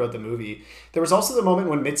on throughout the movie. There was also the moment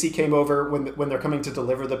when Mitzi came over when they're coming to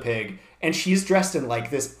deliver the pig, and she's dressed in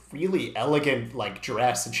like this really elegant like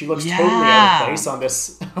dress, and she looks totally out of Yeah. place on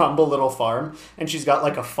this humble little farm. And she's got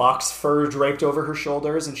like a fox fur draped over her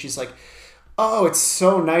shoulders, and she's like, "Oh, it's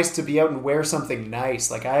so nice to be out and wear something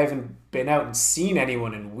nice. Like I haven't been out and seen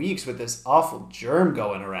anyone in weeks with this awful germ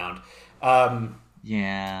going around."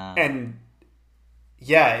 Yeah. And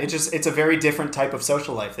yeah, it's a very different type of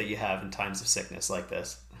social life that you have in times of sickness like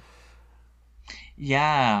this.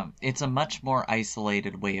 Yeah. It's a much more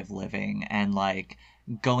isolated way of living, and like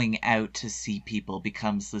going out to see people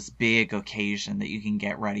becomes this big occasion that you can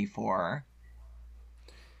get ready for.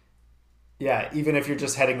 Yeah, even if you're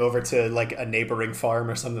just heading over to like a neighboring farm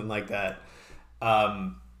or something like that.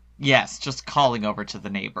 Um, Yes, just calling over to the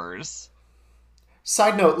neighbors.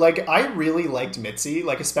 Side note, like I really liked Mitzi,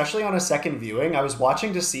 like especially on a second viewing. I was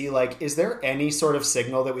watching to see like is there any sort of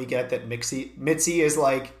signal that we get that Mitzi is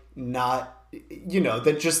like not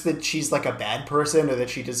that just that she's like a bad person or that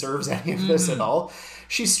she deserves any of this at Mm-hmm. all.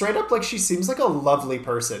 She's straight up like she seems like a lovely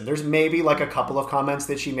person. There's maybe like a couple of comments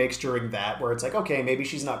that she makes during that where it's like okay, maybe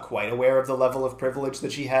she's not quite aware of the level of privilege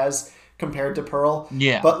that she has compared to Pearl,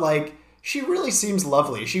 Yeah. but like she really seems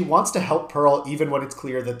lovely. She wants to help Pearl even when it's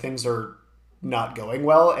clear that things are not going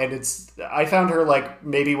well, and I found her like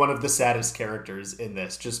maybe one of the saddest characters in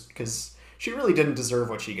this just because she really didn't deserve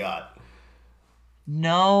what she got.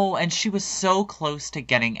 No, and she was so close to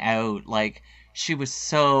getting out. Like, she was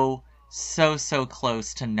so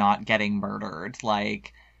close to not getting murdered.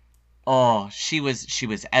 Like, oh, she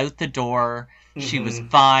was out the door. She was Hmm.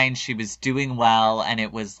 fine. She was doing well, and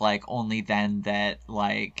it was like only then that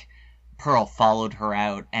like Pearl followed her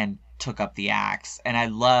out and took up the axe. And I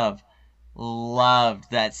loved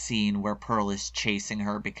that scene where Pearl is chasing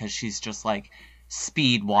her because she's just like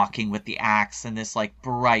speed walking with the axe in this like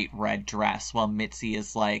bright red dress while Mitzi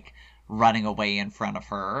is like running away in front of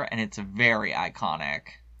her, and it's very iconic.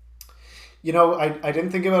 I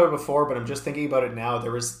didn't think about it before, but I'm just thinking about it now.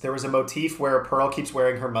 There was a motif where Pearl keeps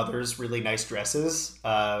wearing her mother's really nice dresses,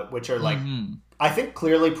 which are like, Mm-hmm. I think,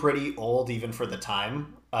 clearly pretty old even for the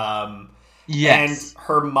time. And Yes.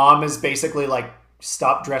 her mom is basically like,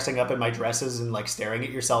 stop dressing up in my dresses and like staring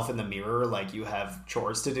at yourself in the mirror like you have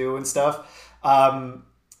chores to do and stuff.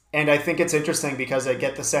 And I think it's interesting because I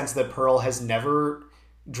get the sense that Pearl has never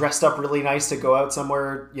dressed up really nice to go out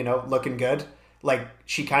somewhere, looking good. Like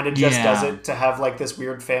she kind of just does Yeah. it to have like this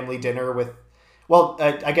weird family dinner with, well,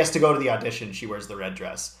 I guess to go to the audition, she wears the red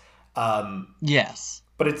dress. Yes.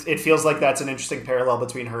 But it feels like that's an interesting parallel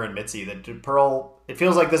between her and Mitzi. That Pearl, it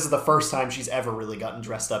feels like this is the first time she's ever really gotten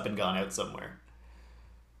dressed up and gone out somewhere.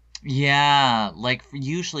 Yeah, like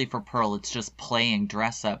usually for Pearl, it's just playing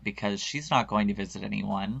dress up because she's not going to visit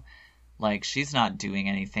anyone. Like she's not doing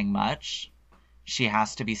anything much. She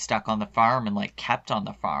has to be stuck on the farm and like kept on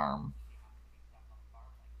the farm.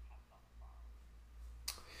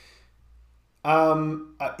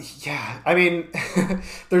 Yeah, I mean,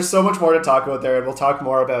 there's so much more to talk about there, and we'll talk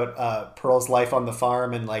more about Pearl's life on the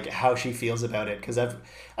farm and like how she feels about it because I've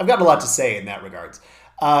got a lot to say in that regards.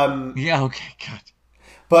 Um, Yeah, okay, good.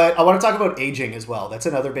 but I want to talk about aging as well. That's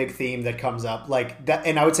another big theme that comes up, like that,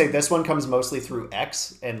 and I would say this one comes mostly through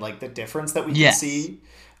X and like the difference that we can Yes. see.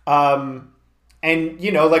 And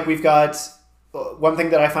like we've got one thing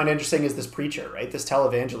that I find interesting is this preacher, right? This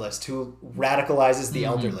televangelist who radicalizes the Mm-hmm.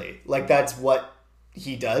 elderly. Like that's what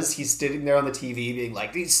he does. He's sitting there on the TV being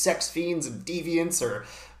like, these sex fiends and deviants are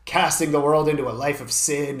casting the world into a life of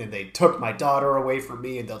sin, and they took my daughter away from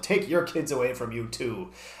me, and they'll take your kids away from you too.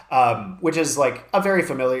 Which is like a very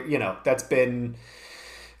familiar, that's been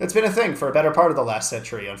a thing for a better part of the last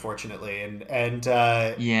century, unfortunately. And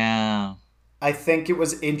Yeah. I think it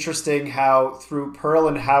was interesting how through Pearl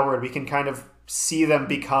and Howard we can kind of see them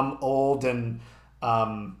become old and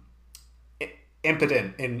um,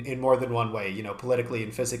 impotent in more than one way, politically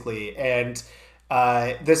and physically. And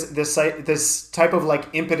this type of like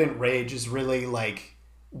impotent rage is really like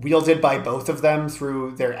wielded by both of them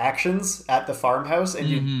through their actions at the farmhouse, and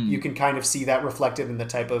you Mm-hmm. can kind of see that reflected in the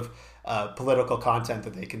type of political content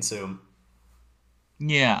that they consume.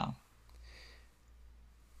 Yeah.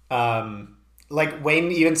 Like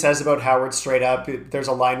Wayne even says about Howard straight up. There's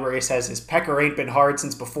a line where he says, "His pecker ain't been hard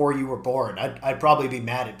since before you were born." I'd probably be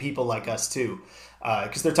mad at people like us too,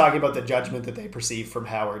 because they're talking about the judgment that they perceive from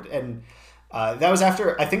Howard. And that was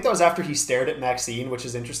after, I think that was after he stared at Maxine, which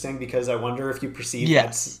is interesting because I wonder if you perceive that,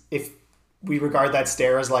 Yes. if we regard that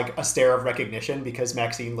stare as like a stare of recognition because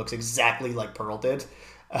Maxine looks exactly like Pearl did.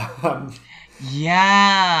 Um,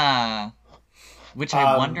 Yeah. Which I um,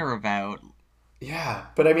 wonder about. yeah,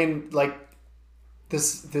 but I mean, like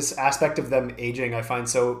this aspect of them aging I find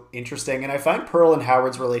so interesting, and I find Pearl and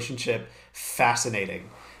Howard's relationship fascinating.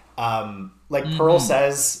 Like Pearl Mm-hmm.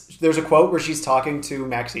 says, there's a quote where she's talking to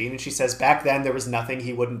Maxine, and she says, "Back then there was nothing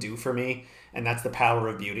he wouldn't do for me, and that's the power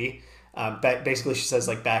of beauty." Basically, she says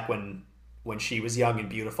like back when she was young and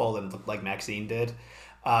beautiful and looked like Maxine did.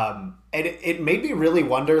 And it made me really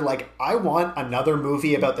wonder, like, I want another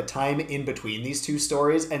movie about the time in between these two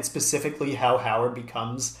stories, and specifically how Howard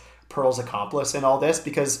becomes Pearl's accomplice in all this,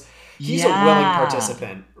 because he's a willing Yeah.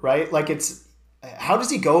 participant, right? Like, it's how does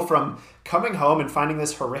he go from coming home and finding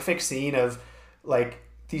this horrific scene of like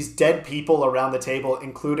these dead people around the table,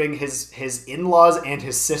 including his in-laws and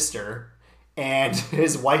his sister and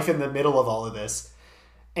his wife in the middle of all of this,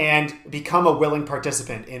 and become a willing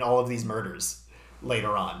participant in all of these murders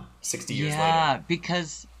later on, 60 years later. Yeah,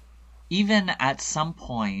 because even at some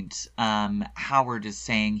point, Howard is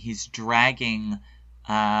saying he's dragging,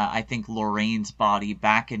 I think, Lorraine's body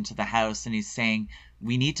back into the house, and he's saying,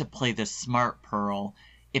 we need to play this smart, Pearl.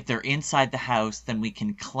 If they're inside the house, then we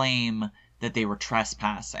can claim that they were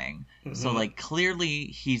trespassing. So, Hmm. like, clearly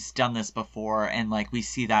he's done this before, and, like, we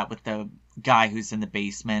see that with the guy who's in the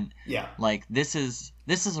basement. Yeah. Like, this is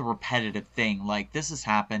a repetitive thing. Like, this has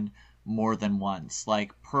happened more than once.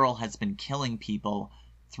 Like, Pearl has been killing people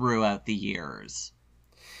throughout the years.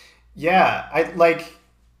 Yeah, I like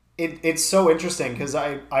it. It's so interesting because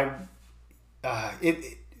it.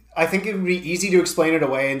 I think it would be easy to explain it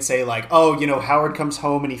away and say like, oh, Howard comes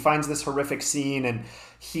home and he finds this horrific scene and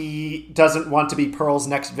he doesn't want to be Pearl's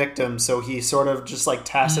next victim, so he sort of just like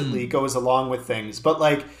tacitly Mm, goes along with things. But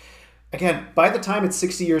like, again, by the time it's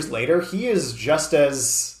 60 years later, he is just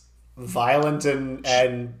as violent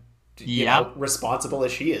and yep. responsible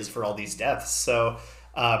as she is for all these deaths. So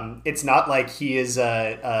it's not like he is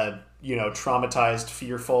a traumatized,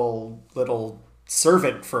 fearful little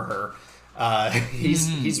servant for her.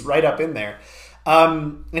 He's right up in there.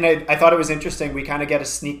 And I thought it was interesting. We kind of get a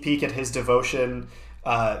sneak peek at his devotion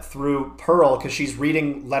through Pearl because she's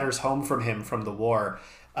reading letters home from him from the war.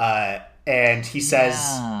 And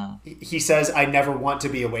Yeah. he says, I never want to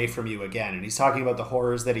be away from you again. And he's talking about the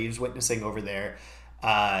horrors that he was witnessing over there.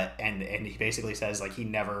 And he basically says like he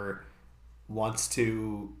never wants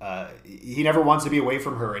to be away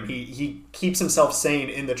from her, and he keeps himself sane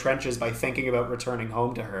in the trenches by thinking about returning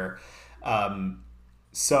home to her.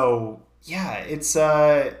 So yeah, it's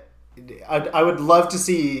I would love to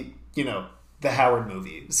see, the Howard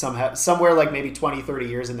movie somewhere like maybe 20, 30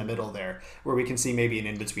 years in the middle there, where we can see maybe an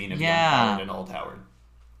in-between of young Howard and old Howard.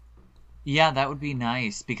 Yeah, that would be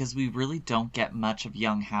nice because we really don't get much of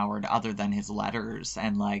young Howard other than his letters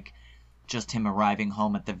and like just him arriving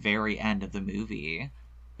home at the very end of the movie.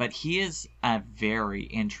 But he is a very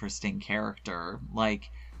interesting character.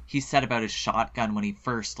 Like, he said about his shotgun when he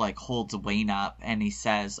first like holds Wayne up and he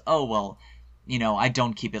says, oh, well, I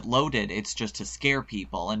don't keep it loaded. It's just to scare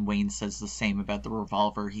people. And Wayne says the same about the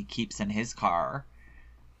revolver he keeps in his car.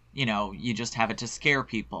 You just have it to scare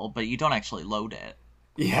people, but you don't actually load it.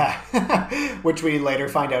 Yeah, which we later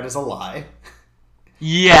find out is a lie.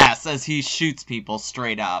 Yes, as he shoots people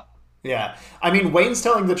straight up. Yeah. I mean, Wayne's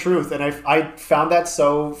telling the truth, and I found that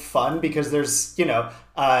so fun because there's,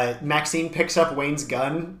 Maxine picks up Wayne's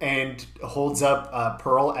gun and holds up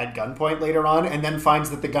Pearl at gunpoint later on, and then finds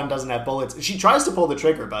that the gun doesn't have bullets. She tries to pull the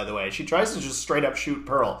trigger, by the way. She tries to just straight up shoot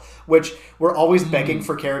Pearl, which we're always begging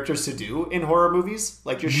for characters to do in horror movies.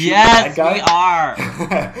 Like, you're shooting that guy. Yes, we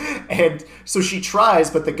are! And so she tries,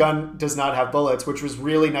 but the gun does not have bullets, which was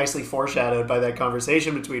really nicely foreshadowed by that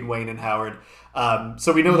conversation between Wayne and Howard.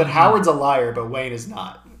 So we know that Howard's a liar, but Wayne is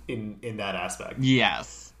not in that aspect.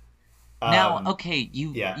 Yes. Now, okay,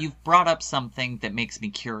 you've brought up something that makes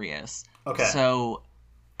me curious. Okay. So,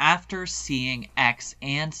 after seeing X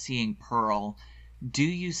and seeing Pearl, do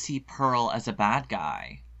you see Pearl as a bad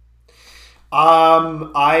guy?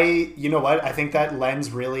 You know what? I think that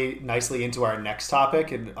lends really nicely into our next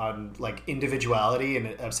topic on like individuality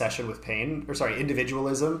and obsession with pain, or sorry,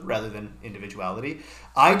 individualism rather than individuality.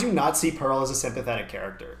 I do not see Pearl as a sympathetic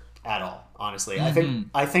character at all, honestly. I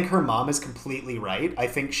think her mom is completely right. I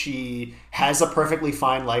think she has a perfectly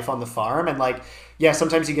fine life on the farm, and like, yeah,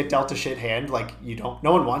 sometimes you get dealt a shit hand. Like, no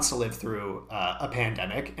one wants to live through a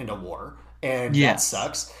pandemic and a war, and that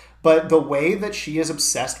sucks. But the way that she is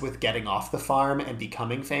obsessed with getting off the farm and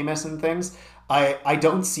becoming famous and things, I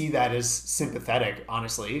don't see that as sympathetic,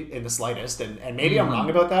 honestly, in the slightest. And maybe I'm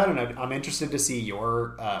wrong about that, and I'm interested to see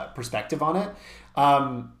your perspective on it.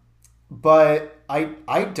 But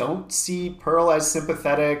I don't see Pearl as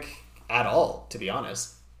sympathetic at all, to be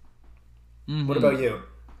honest. Mm-hmm. What about you?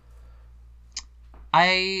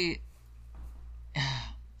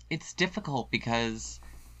 It's difficult because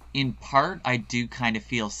in part, I do kind of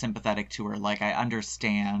feel sympathetic to her. Like, I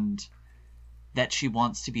understand that she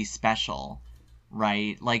wants to be special,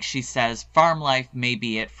 right? Like, she says, farm life may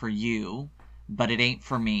be it for you, but it ain't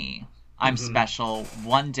for me. I'm special.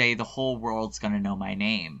 One day, the whole world's gonna know my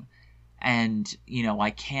name. And, I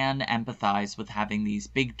can empathize with having these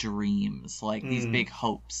big dreams, like these big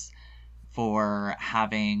hopes for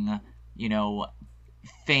having,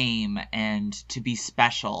 fame and to be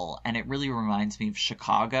special. And it really reminds me of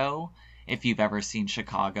Chicago, if you've ever seen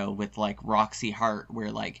Chicago, with like Roxy Hart,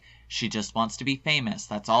 where like she just wants to be famous.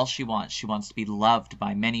 That's all she wants. She wants to be loved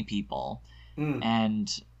by many people.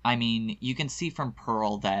 And I mean, you can see from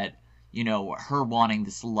Pearl that her wanting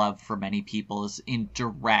this love for many people is in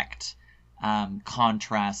direct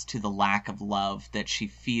contrast to the lack of love that she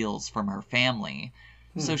feels from her family.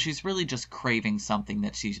 So she's really just craving something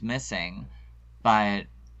that she's missing. But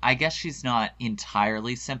I guess she's not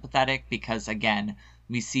entirely sympathetic because, again,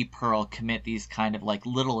 we see Pearl commit these kind of like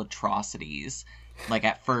little atrocities. Like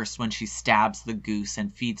at first when she stabs the goose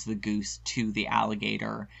and feeds the goose to the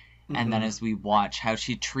alligator. And then as we watch how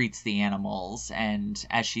she treats the animals and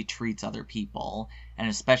as she treats other people, and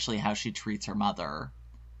especially how she treats her mother.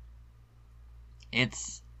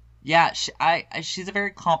 It's, yeah, she's a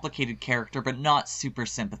very complicated character, but not super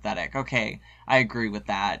sympathetic. Okay, I agree with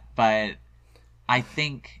that, but I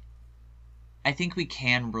think we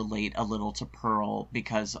can relate a little to Pearl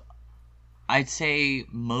because I'd say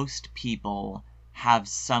most people have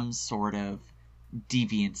some sort of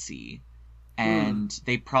deviancy, and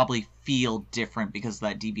they probably feel different because of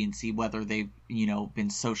that deviancy, whether they've, been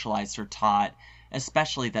socialized or taught,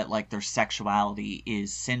 especially that, like, their sexuality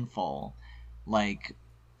is sinful. Like,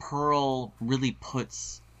 Pearl really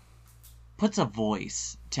puts a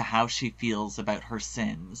voice to how she feels about her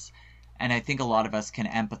sins. And I think a lot of us can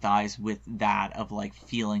empathize with that, of like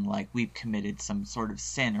feeling like we've committed some sort of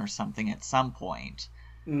sin or something at some point.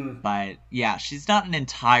 But yeah, she's not an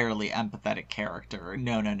entirely empathetic character.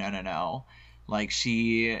 No, no, no, no, no. Like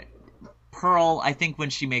Pearl, I think when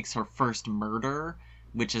she makes her first murder,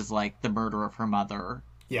 which is like the murder of her mother,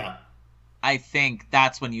 Yeah. I think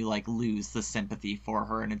that's when you like lose the sympathy for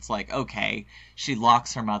her, and it's like, okay, she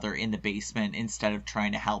locks her mother in the basement instead of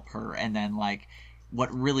trying to help her, and then like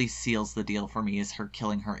what really seals the deal for me is her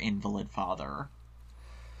killing her invalid father.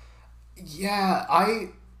 Yeah, I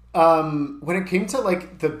when it came to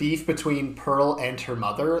like the beef between Pearl and her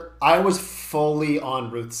mother, I was fully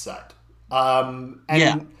on Ruth's side. Yeah.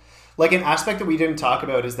 And like an aspect that we didn't talk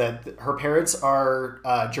about is that her parents are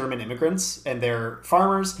German immigrants and they're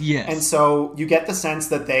farmers, and Yes. so you get the sense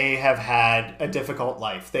that they have had a difficult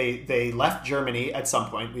life. They left Germany at some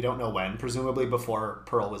point. We don't know when, presumably before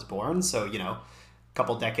Pearl was born. So a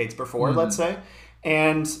couple decades before, let's Hmm. say.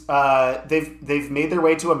 And they've made their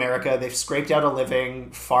way to America. They've scraped out a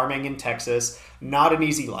living farming in Texas. Not an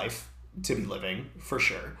easy life to be living, for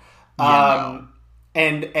sure. Yeah, no.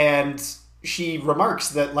 And she remarks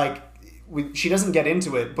that like she doesn't get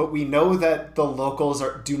into it, but we know that the locals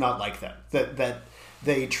do not like them. That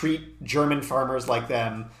they treat German farmers like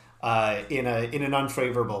them in an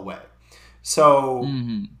unfavorable way. So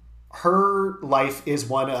Hmm. her life is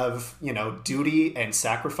one of duty and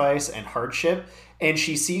sacrifice and hardship, and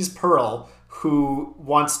she sees Pearl, who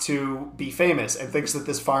wants to be famous and thinks that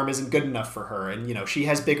this farm isn't good enough for her, and she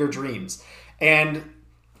has bigger dreams. And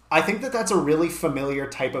I think that that's a really familiar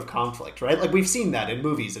type of conflict, right? Like we've seen that in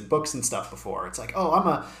movies and books and stuff before. It's like, oh,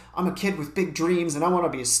 I'm a kid with big dreams and I want to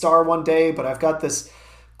be a star one day, but I've got this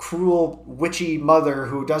cruel witchy mother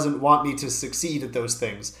who doesn't want me to succeed at those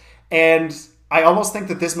things. And I almost think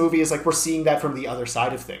that this movie is like we're seeing that from the other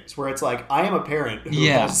side of things, where it's like I am a parent who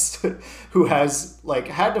Yeah. has who has like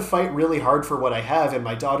had to fight really hard for what I have, and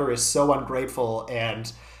my daughter is so ungrateful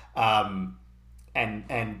um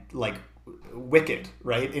and like wicked,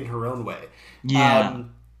 right, in her own way. Yeah.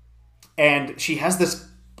 Um, and she has this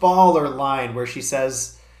baller line where she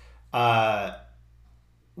says, uh,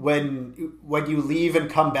 when you leave and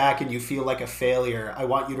come back and you feel like a failure, I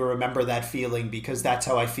want you to remember that feeling because that's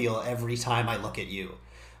how I feel every time I look at you.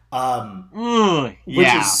 Ooh, Which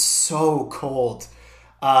is yeah. so cold.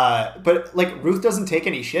 But like Ruth doesn't take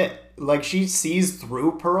any shit. Like she sees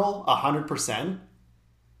through Pearl 100%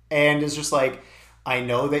 and is just like, I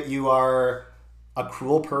know that you are a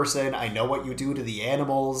cruel person. I know what you do to the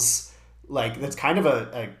animals. Like that's kind of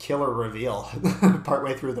a killer reveal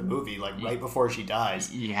partway through the movie, like Y- right before she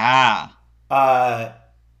dies. Yeah. Uh,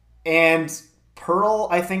 and Pearl,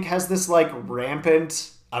 I think, has this like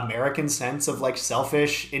rampant American sense of like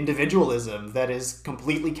selfish individualism that is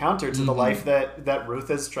completely counter to the life Hmm. that Ruth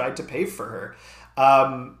has tried to pave for her.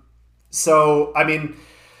 Um, so, I mean,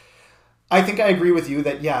 I think I agree with you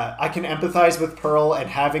that yeah, I can empathize with Pearl and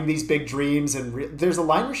having these big dreams. And there's a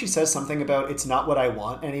line where she says something about it's not what I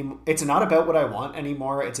want any. It's not about what I want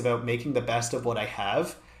anymore. It's about making the best of what I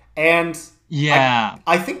have. And I Yeah.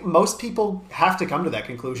 I think most people have to come to that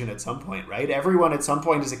conclusion at some point, right? Everyone at some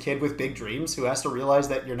point is a kid with big dreams who has to realize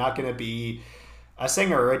that you're not going to be a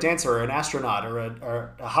singer or a dancer or an astronaut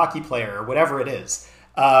or a hockey player or whatever it is.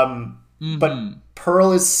 But Hmm.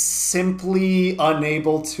 Pearl is simply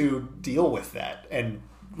unable to deal with that and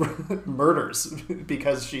murders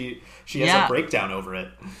because she has a Yeah. breakdown over it.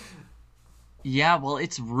 Yeah, well,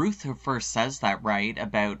 it's Ruth who first says that, right?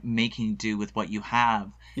 About making do with what you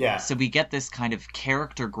have. Yeah. So we get this kind of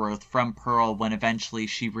character growth from Pearl when eventually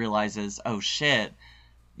she realizes, oh shit,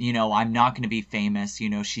 I'm not going to be famous.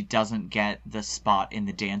 She doesn't get the spot in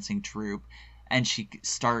the dancing troupe. And she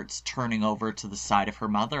starts turning over to the side of her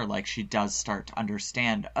mother. Like, she does start to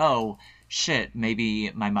understand, oh, shit, maybe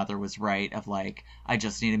my mother was right, of like, I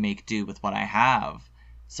just need to make do with what I have.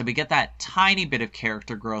 So we get that tiny bit of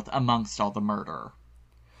character growth amongst all the murder.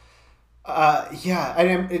 Yeah,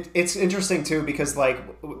 and it's interesting too because like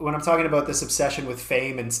when I'm talking about this obsession with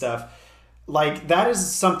fame and stuff, like that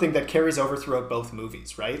is something that carries over throughout both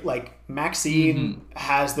movies, right? Like Maxine Hmm.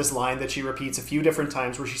 has this line that she repeats a few different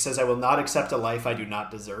times where she says, "I will not accept a life I do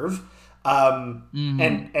not deserve." Hmm.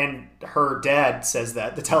 And her dad says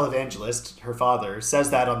that the televangelist, her father,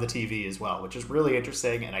 says that on the TV as well, which is really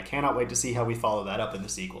interesting, and I cannot wait to see how we follow that up in the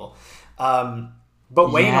sequel. But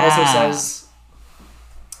Yeah.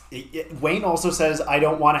 Wayne also says, I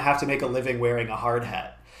don't want to have to make a living wearing a hard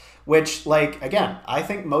hat. Which, like, again, I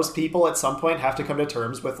think most people at some point have to come to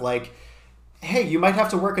terms with, like, hey, you might have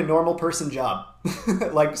to work a normal person job.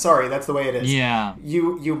 Like, sorry, that's the way it is. Yeah.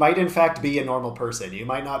 You might, in fact, be a normal person. You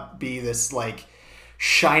might not be this, like,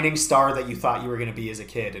 shining star that you thought you were going to be as a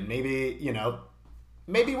kid. And maybe,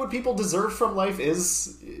 maybe what people deserve from life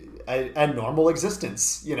is a normal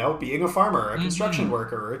existence, being a farmer, a construction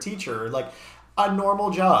worker, or a teacher, like a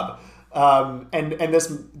normal job. And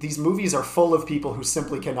these movies are full of people who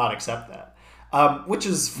simply cannot accept that, which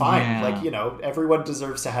is fine. Yeah. Like, everyone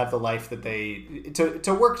deserves to have the life that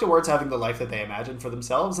to work towards having the life that they imagine for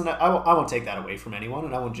themselves. And I won't take that away from anyone,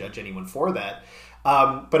 and I won't judge anyone for that.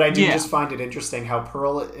 But I do just find it interesting how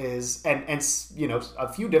Pearl is, and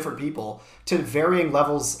a few different people to varying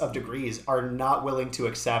levels of degrees are not willing to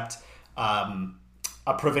accept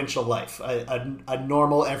a provincial life, a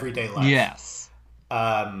normal everyday life. Yes.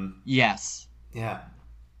 Yes. Yeah.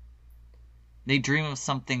 They dream of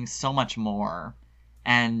something so much more.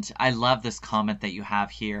 And I love this comment that you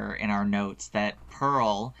have here in our notes that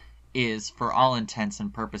Pearl is, for all intents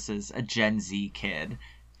and purposes, a Gen Z kid.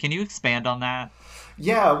 Can you expand on that?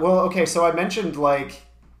 Yeah, well, okay, so I mentioned, like,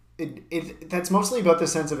 that's mostly about the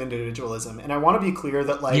sense of individualism, and I want to be clear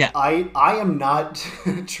that, like, I am not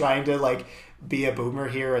trying to, like, be a boomer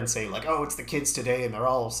here and say, like, oh, it's the kids today and they're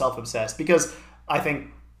all self-obsessed, because I think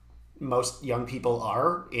most young people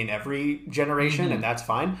are in every generation, and that's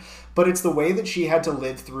fine, but it's the way that she had to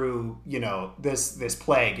live through, this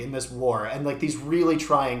plague and this war and, like, these really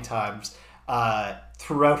trying times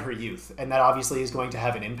throughout her youth, and that obviously is going to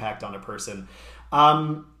have an impact on a person.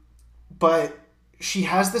 But she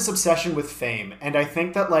has this obsession with fame, and I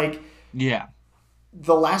think that, like,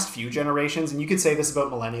 the last few generations, and you could say this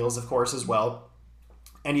about millennials, of course, as well,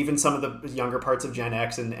 and even some of the younger parts of Gen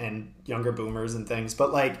X and younger boomers and things,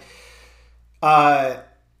 but, like,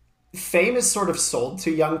 fame is sort of sold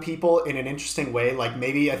to young people in an interesting way. Like,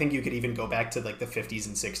 maybe I think you could even go back to, like, the 50s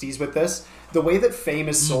and 60s with this. The way that fame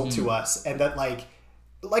is sold to us, and that,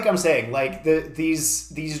 like I'm saying, like,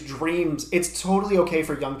 these dreams, it's totally okay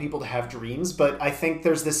for young people to have dreams, but I think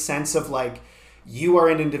there's this sense of, like, you are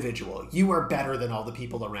an individual. You are better than all the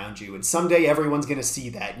people around you. And someday everyone's going to see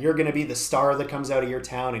that. You're going to be the star that comes out of your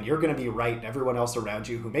town, and you're going to be right, and everyone else around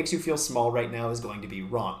you who makes you feel small right now is going to be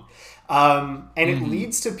wrong. And it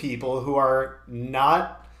leads to people who are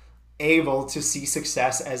not able to see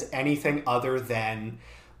success as anything other than,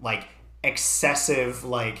 like, excessive,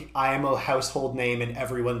 like, I am a household name and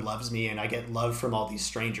everyone loves me and I get love from all these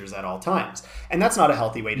strangers at all times. And that's not a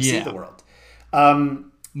healthy way to see the world.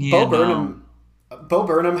 Bo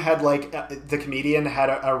Burnham had, like, the comedian had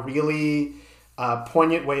a really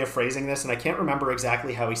poignant way of phrasing this, and I can't remember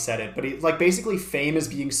exactly how he said it, but he, like, basically fame is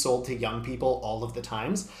being sold to young people all of the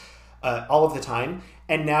time.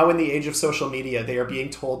 And now in the age of social media, they are being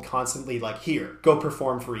told constantly, like, here, go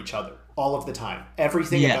perform for each other all of the time.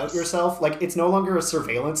 Everything about yourself, like, it's no longer a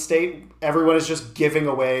surveillance state. Everyone is just giving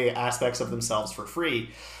away aspects of themselves for free.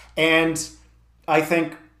 And I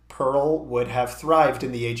think Pearl would have thrived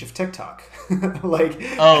in the age of TikTok. Like,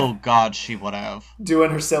 oh God, she would have.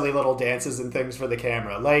 Doing her silly little dances and things for the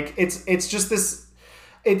camera. Like, it's just this,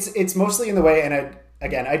 it's mostly in the way, and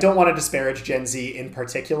I don't want to disparage Gen Z in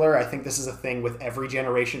particular. I think this is a thing with every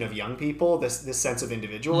generation of young people, this sense of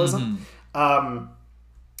individualism.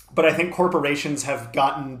 But I think corporations have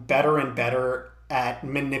gotten better and better at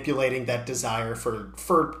manipulating that desire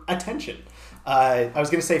for attention. I was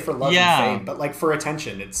going to say for love and fame, but, like, for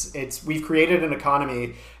attention. We've created an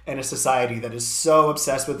economy and a society that is so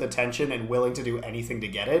obsessed with attention and willing to do anything to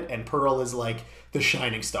get it, and Pearl is, like, the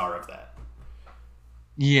shining star of that.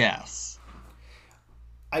 Yes.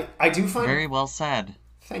 I do find... Very well said.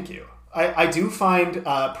 Thank you. I do find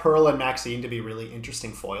Pearl and Maxine to be really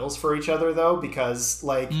interesting foils for each other, though, because,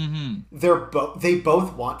 like, they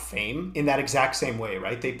both want fame in that exact same way,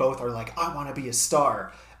 right? They both are like, I want to be a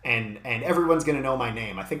star, and everyone's going to know my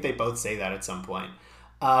name. I think they both say that at some point.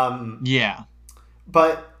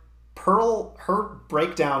 But Pearl, her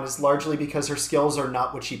breakdown is largely because her skills are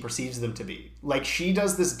not what she perceives them to be. Like, she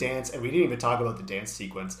does this dance, and we didn't even talk about the dance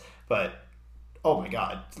sequence, but... oh my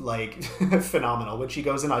God, like, phenomenal. When she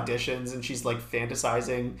goes in auditions and she's, like,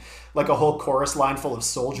 fantasizing, like, a whole chorus line full of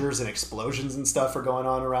soldiers and explosions and stuff are going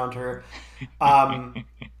on around her.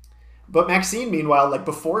 But Maxine, meanwhile, like,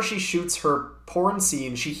 before she shoots her porn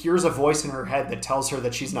scene, she hears a voice in her head that tells her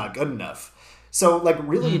that she's not good enough. So, like,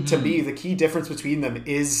 really, to me, the key difference between them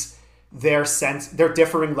is their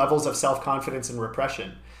differing levels of self-confidence and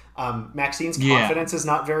repression. Maxine's confidence is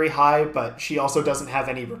not very high, but she also doesn't have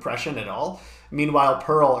any repression at all. Meanwhile,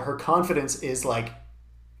 Pearl, her confidence is, like,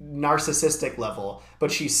 narcissistic level, but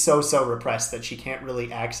she's so repressed that she can't really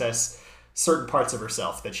access certain parts of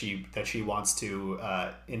herself that she wants to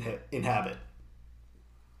inhabit.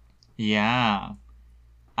 Yeah.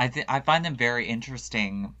 I find them very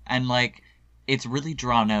interesting. And, like, it's really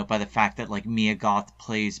drawn out by the fact that like Mia Goth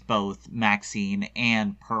plays both Maxine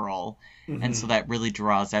and Pearl, and so Hmm. that really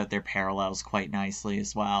draws out their parallels quite nicely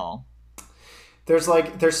as well.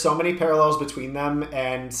 There's so many parallels between them,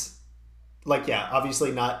 and like yeah,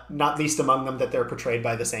 obviously not least among them that they're portrayed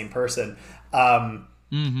by the same person. Um,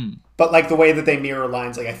 Mm-hmm. but like the way that they mirror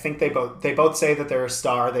lines, like I think they both say that they're a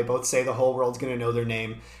star. They both say the whole world's going to know their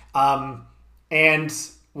name. And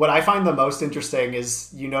what I find the most interesting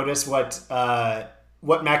is you notice what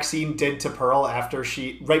Maxine did to Pearl after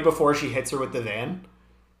she right before she hits her with the van.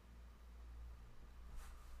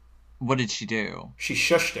 What did she do? She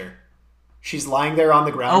shushed her. She's lying there on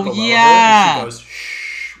the ground Oh below her, and she yeah. goes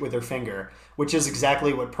shh with her finger, which is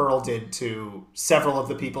exactly what Pearl did to several of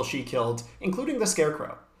the people she killed, including the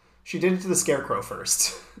Scarecrow. She did it to the Scarecrow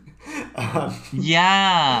first. um,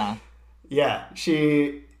 Yeah. yeah,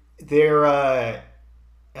 she. They're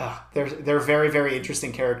they're very very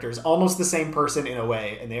interesting characters, almost the same person in a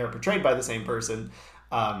way, and they are portrayed by the same person,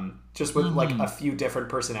 just with like Mm-hmm. a few different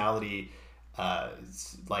personality, uh,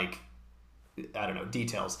 like I don't know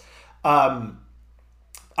details. Um,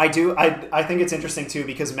 I think it's interesting too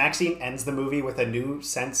because Maxine ends the movie with a new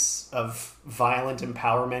sense of violent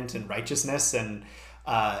empowerment and righteousness, and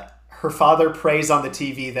her father prays on the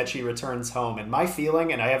TV that she returns home. And my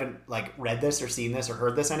feeling, and I haven't like read this or seen this or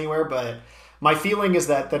heard this anywhere, but my feeling is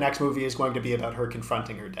that the next movie is going to be about her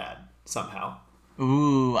confronting her dad somehow.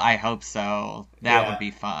 Ooh, I hope so. That would Yeah.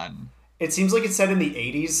 be fun. It seems like it's set in the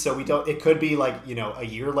 80s, so we don't. It could be like a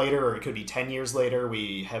year later, or it could be 10 years later.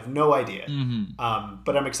 We have no idea. Mm-hmm.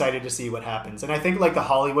 But I'm excited to see what happens. And I think like the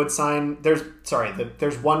Hollywood sign. There's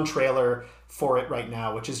one trailer for it right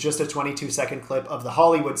now, which is just a 22-second clip of the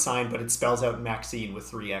Hollywood sign, but it spells out Maxine with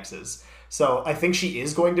three X's. So I think she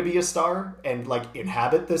is going to be a star and like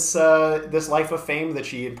inhabit this life of fame that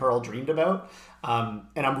she and Pearl dreamed about. And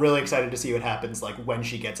I'm really excited to see what happens like when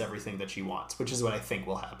she gets everything that she wants, which is what I think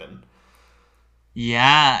will happen.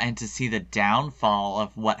 Yeah, and to see the downfall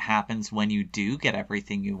of what happens when you do get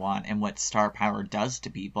everything you want and what star power does to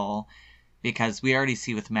people. Because we already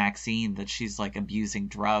see with Maxine that she's like abusing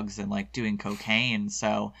drugs and like doing cocaine,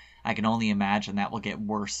 so I can only imagine that will get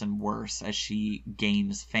worse and worse as she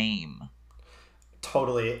gains fame.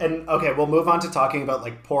 Totally. And okay, we'll move on to talking about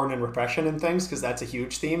like porn and repression and things because that's a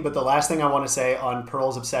huge theme. But the last thing I want to say on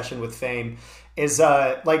Pearl's obsession with fame is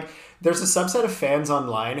like there's a subset of fans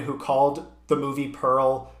online who called the movie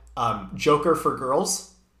Pearl Joker for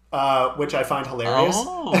girls, which I find hilarious.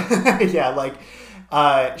 Oh, Yeah, like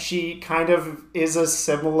she kind of is a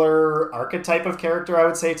similar archetype of character, I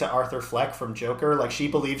would say, to Arthur Fleck from Joker. Like she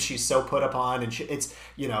believes she's so put upon, and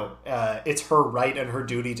it's her right and her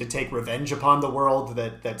duty to take revenge upon the world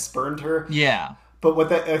that spurned her. yeah. But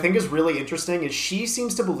what I think is really interesting is she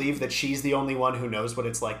seems to believe that she's the only one who knows what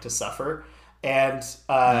it's like to suffer, and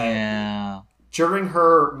Yeah. during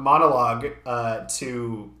her monologue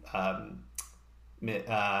to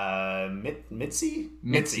Mitzi.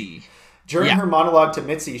 Mitzi. During Yeah. her monologue to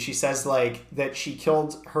Mitzi, she says like that she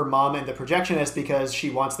killed her mom and the projectionist because she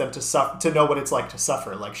wants them to know what it's like to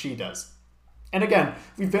suffer, like she does. And again,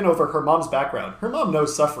 we've been over her mom's background. Her mom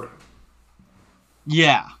knows suffering.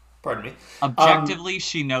 Yeah. Pardon me. Objectively,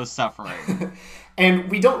 she knows suffering. And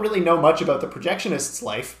we don't really know much about the projectionist's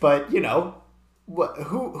life, but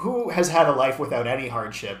who has had a life without any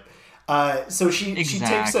hardship? So she takes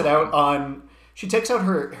it out Exactly. on she takes out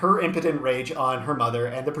her impotent rage on her mother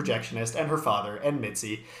and the projectionist and her father and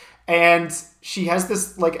Mitzi, and she has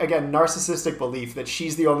this like again narcissistic belief that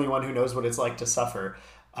she's the only one who knows what it's like to suffer.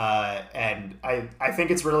 And I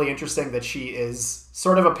think it's really interesting that she is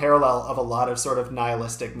sort of a parallel of a lot of sort of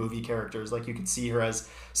nihilistic movie characters. Like you could see her as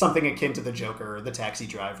something akin to the Joker or the Taxi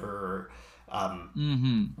Driver or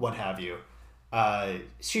Mm-hmm. what have you.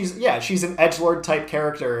 She's an edgelord type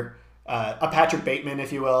character, a Patrick Bateman,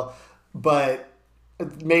 if you will, but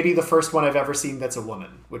maybe the first one I've ever seen that's a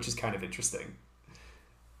woman, which is kind of interesting.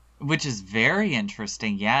 Which is very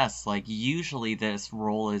interesting, yes. Like, usually this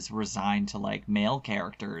role is resigned to, like, male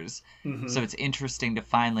characters. Hmm. So it's interesting to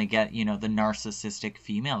finally get, the narcissistic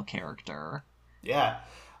female character. Yeah.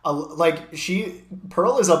 Like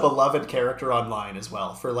Pearl is a beloved character online as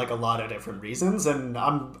well for like a lot of different reasons, and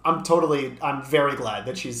I'm very glad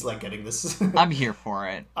that she's like getting this. I'm here for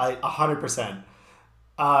it. 100%.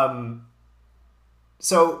 Um,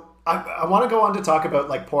 so I want to go on to talk about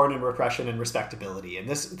like porn and repression and respectability, and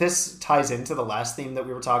this ties into the last theme that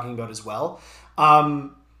we were talking about as well.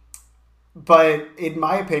 Um, But in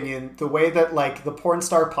my opinion, the way that like the porn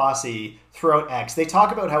star posse throughout X, they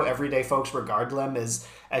talk about how everyday folks regard them as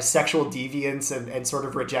sexual deviants and sort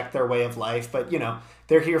of reject their way of life. But you know,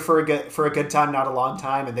 they're here for a good time, not a long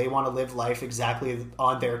time, and they want to live life exactly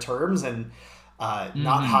on their terms and not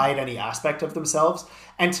Mm-hmm. hide any aspect of themselves.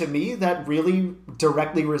 And to me, that really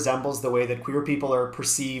directly resembles the way that queer people are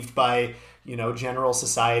perceived by, you know, general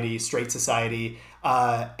society, straight society,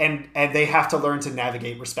 and they have to learn to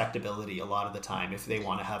navigate respectability a lot of the time if they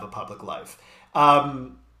want to have a public life.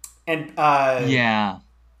 And Yeah.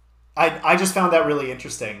 I just found that really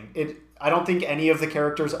interesting. I don't think any of the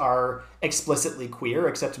characters are explicitly queer,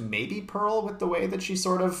 except maybe Pearl with the way that she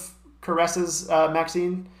sort of caresses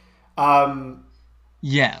Maxine. Um,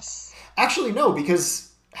 Yes. Actually, no,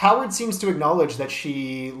 because Howard seems to acknowledge that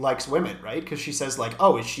she likes women, right? Because she says like,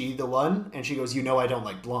 "Oh, is she the one?" And she goes, "You know, I don't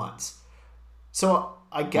like blondes." So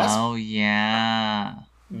I guess Oh, yeah.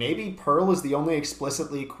 maybe Pearl is the only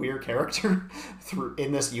explicitly queer character through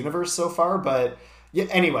in this universe so far. But yeah,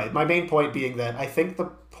 anyway, my main point being that I think the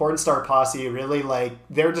porn star posse really like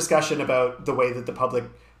their discussion about the way that the public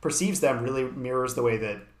perceives them really mirrors the way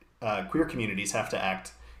that queer communities have to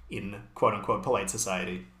act in quote unquote polite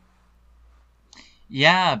society.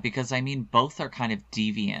 Yeah, because I mean, both are kind of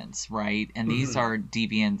deviants, right? And these Mm-hmm. are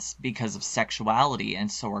deviants because of sexuality,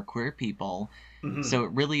 and so are queer people. Mm-hmm. So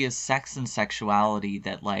it really is sex and sexuality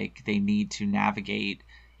that, like, they need to navigate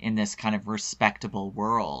in this kind of respectable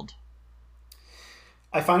world.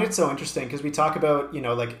 I find it so interesting because we talk about, you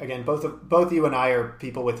know, like again, both you and I are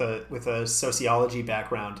people with a sociology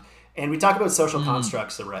background, and we talk about social Mm,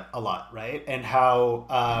 constructs a lot, right? And how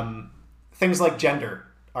things like gender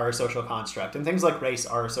are a social construct, and things like race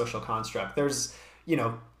are a social construct. There's, you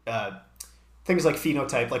know, things like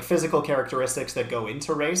phenotype, like physical characteristics that go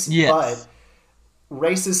into race, but yes.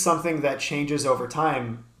 race is something that changes over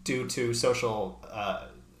time due to social,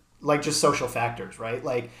 like just social factors, right?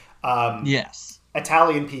 Like Yes.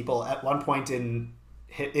 Italian people at one point in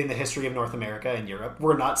the history of North America and Europe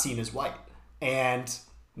were not seen as white, and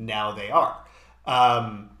now they are.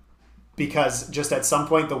 Because just at some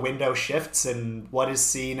point the window shifts and what is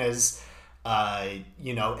seen as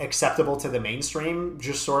you know acceptable to the mainstream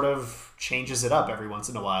just sort of changes it up every once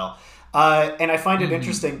in a while. And I find it Hmm.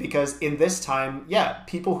 interesting because in this time, yeah,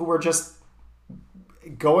 people who were just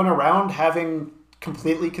going around having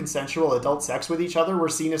completely consensual adult sex with each other were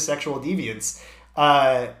seen as sexual deviants.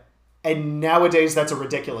 Uh, and nowadays that's a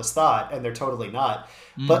ridiculous thought, and they're totally not.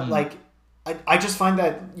 But Hmm. like, I just find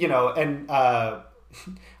that, you know, and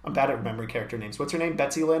I'm bad at remembering character names. What's her name?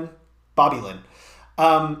 Betsy Lynn, Bobby Lynn.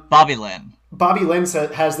 Bobby Lynn. Bobby Lynn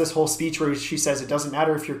has this whole speech where she says it doesn't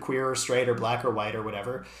matter if you're queer or straight or black or white or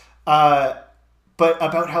whatever, uh, but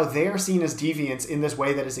about how they are seen as deviants in this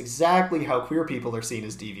way that is exactly how queer people are seen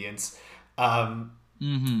as deviants. Um,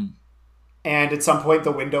 Hmm. and at some point,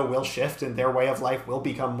 the window will shift and their way of life will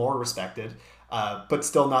become more respected, but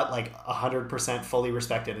still not like 100% fully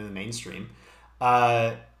respected in the mainstream.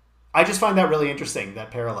 Uh, I just find that really interesting, that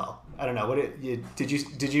parallel. I don't know.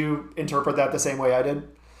 Did you interpret that the same way I did?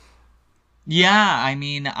 Yeah, I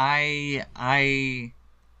mean, I,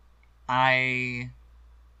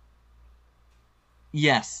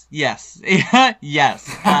 yes, yes,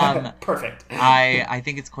 yes. Perfect. I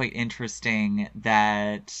think it's quite interesting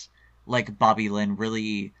that like Bobby Lynn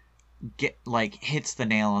really hits the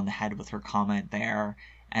nail on the head with her comment there,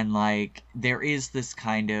 and like there is this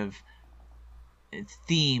kind of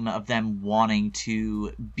theme of them wanting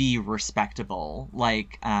to be respectable,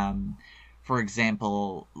 like for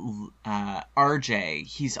example, RJ,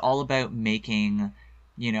 he's all about making,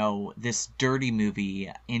 you know, this dirty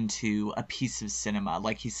movie into a piece of cinema.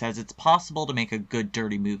 Like he says, it's possible to make a good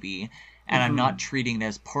dirty movie, and I'm not Hmm. treating it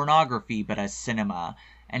as pornography, but as cinema.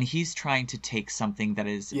 And he's trying to take something that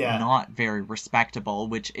is Yeah. not very respectable,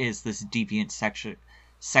 which is this deviant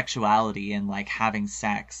sexuality and like having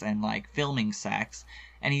sex and like filming sex,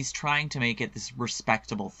 and he's trying to make it this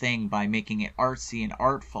respectable thing by making it artsy and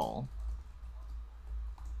artful.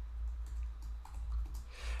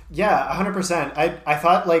 Yeah, 100%. I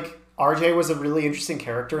thought like RJ was a really interesting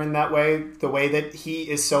character in that way. The way that he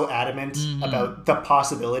is so adamant Mm-hmm. about the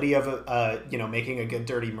possibility of you know making a good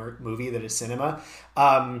dirty movie that is cinema,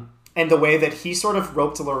 and the way that he sort of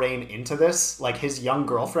roped Lorraine into this, like his young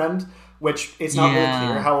girlfriend, which it's not really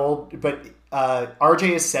clear Yeah. how old, but RJ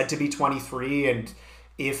is said to be 23, and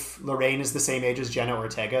if Lorraine is the same age as Jenna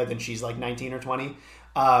Ortega, then she's like 19 or 20.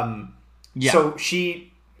 Yeah. So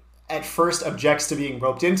she at first objects to being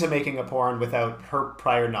roped into making a porn without her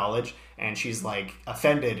prior knowledge, and she's like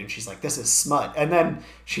offended, and she's like, this is smut, and then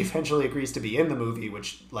she eventually agrees to be in the movie,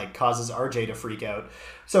 which like causes RJ to freak out.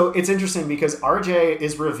 So it's interesting because RJ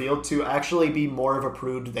is revealed to actually be more of a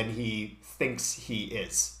prude than he thinks he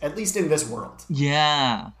is, at least in this world.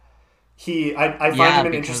 Yeah. I find Yeah, him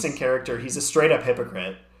an because interesting character. He's a straight up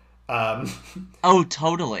hypocrite. oh,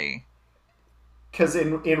 totally. Because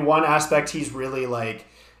in one aspect, he's really like,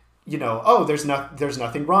 oh, there's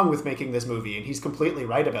nothing wrong with making this movie, and he's completely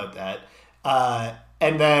right about that.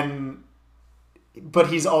 And then, but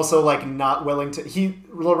he's also like not willing to.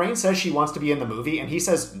 Lorraine says she wants to be in the movie, and he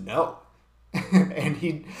says no, and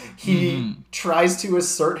he tries to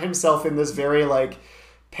assert himself in this very like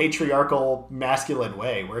patriarchal masculine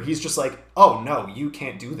way, where he's just like, oh no, you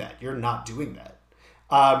can't do that. You're not doing that.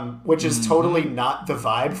 Which is totally not the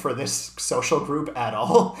vibe for this social group at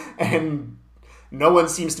all. And no one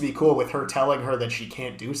seems to be cool with her telling her that she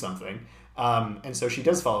can't do something. And so she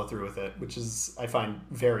does follow through with it, which is, I find,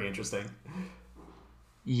 very interesting.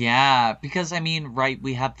 Yeah, because I mean, right,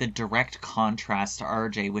 we have the direct contrast to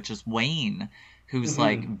RJ, which is Wayne, who's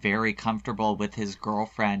like very comfortable with his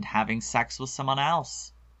girlfriend having sex with someone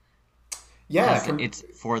else. Yeah. It's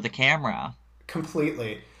for the camera.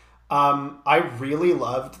 Completely. I really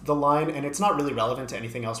loved the line, and it's not really relevant to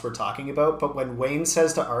anything else we're talking about, but when Wayne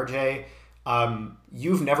says to RJ,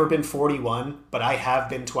 you've never been 41, but I have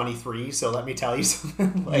been 23, so let me tell you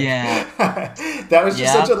something. Like, yeah. That was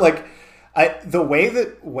just such a, like, the way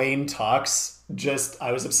that Wayne talks,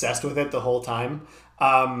 I was obsessed with it the whole time.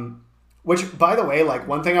 Which, by the way, like,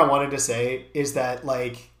 one thing I wanted to say is that,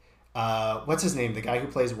 like, what's his name? The guy who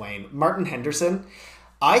plays Wayne, Martin Henderson.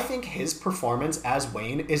 I think his performance as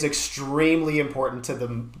Wayne is extremely important to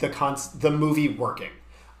the movie working.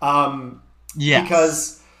 Yes.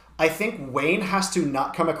 Because I think Wayne has to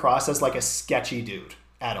not come across as like a sketchy dude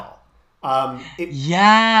at all.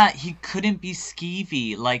 Yeah, he couldn't be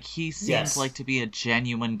skeevy. Like, he seems Yes. like to be a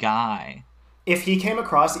genuine guy. If he came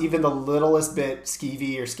across even the littlest bit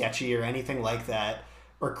skeevy or sketchy or anything like that,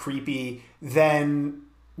 or creepy, then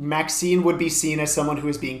Maxine would be seen as someone who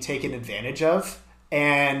is being taken advantage of.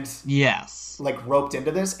 And yes, like roped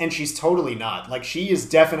into this, and she's totally not. Like, she is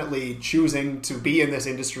definitely choosing to be in this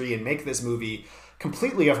industry and make this movie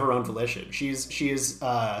completely of her own volition. She is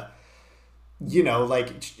like,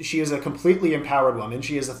 she is a completely empowered woman.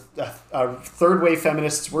 She is a third wave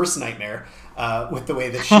feminist's worst nightmare with the way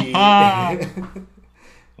that she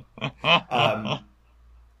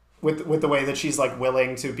with the way that she's like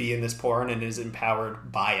willing to be in this porn and is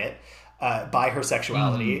empowered by it, by her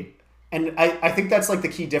sexuality. And I think that's like the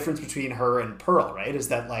key difference between her and Pearl, right? Is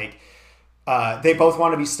that like they both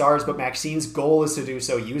want to be stars, but Maxine's goal is to do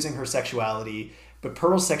so using her sexuality. But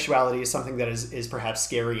Pearl's sexuality is something that is perhaps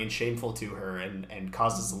scary and shameful to her and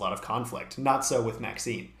causes a lot of conflict. Not so with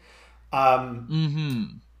Maxine.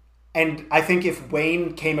 And I think if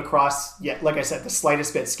Wayne came across, like I said, the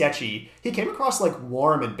slightest bit sketchy, he came across like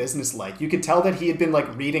warm and businesslike. You could tell that he had been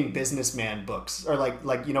like reading businessman books, or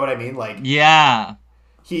like you know what I mean? Like, yeah.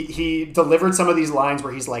 He delivered some of these lines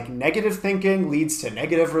where he's like, negative thinking leads to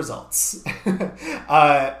negative results.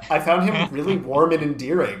 I found him really warm and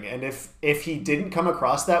endearing. And if he didn't come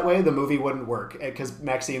across that way, the movie wouldn't work, because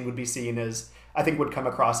Maxine would be seen as, I think, would come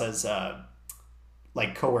across as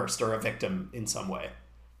like coerced or a victim in some way.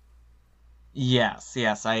 Yes,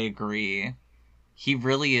 I agree. He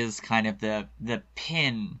really is kind of the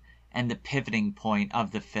pin and the pivoting point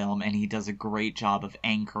of the film, and he does a great job of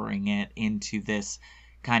anchoring it into this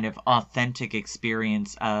kind of authentic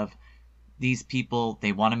experience of these people.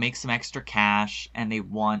 They want to make some extra cash, and they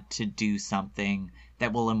want to do something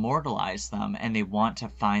that will immortalize them, and they want to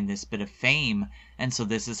find this bit of fame. And so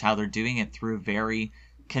this is how they're doing it, through very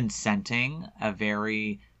consenting, a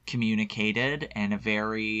very communicated, and a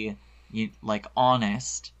very like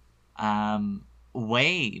honest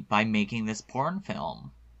way, by making this porn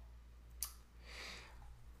film.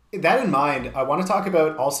 That in mind, I want to talk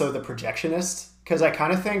about also the projectionist, because I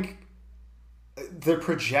kind of think the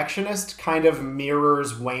projectionist kind of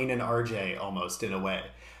mirrors Wayne and RJ almost in a way.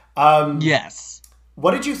 Yes.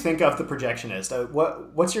 What did you think of the projectionist?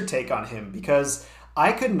 What's your take on him? Because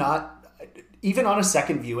I could not, even on a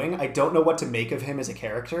second viewing, I don't know what to make of him as a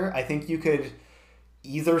character. I think you could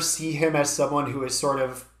either see him as someone who is sort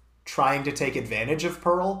of trying to take advantage of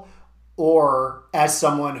Pearl, or as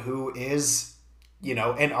someone who is,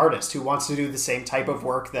 an artist who wants to do the same type of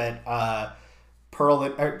work that that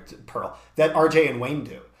RJ and Wayne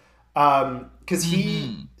do. Because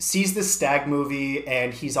he sees this stag movie,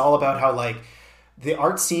 and he's all about how, like, the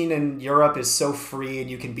art scene in Europe is so free and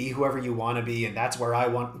you can be whoever you want to be, and that's where I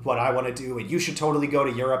want what I want to do, and you should totally go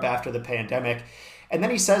to Europe after the pandemic. And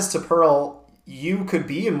then he says to Pearl, you could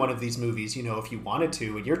be in one of these movies, if you wanted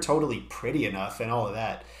to, and you're totally pretty enough and all of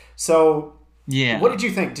that. So Yeah. what did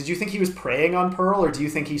you think? Did you think he was preying on Pearl, or do you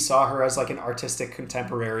think he saw her as like an artistic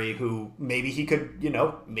contemporary who maybe he could,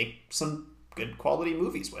 make some good quality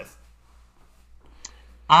movies with?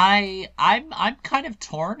 I'm kind of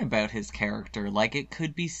torn about his character. Like, it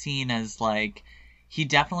could be seen as like he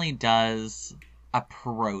definitely does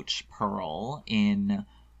approach Pearl in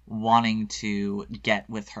wanting to get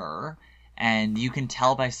with her, and you can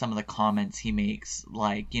tell by some of the comments he makes,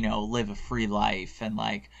 like, live a free life, and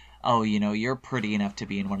like, oh, you're pretty enough to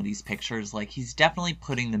be in one of these pictures. Like, he's definitely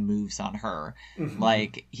putting the moves on her.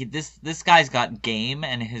 Like, this guy's got game,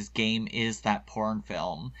 and his game is that porn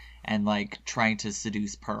film and like trying to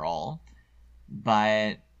seduce Pearl.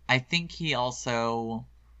 But I think he also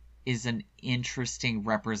is an interesting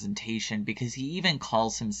representation because he even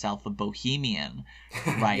calls himself a bohemian,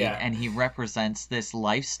 right? Yeah. And he represents this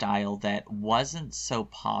lifestyle that wasn't so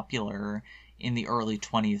popular in the early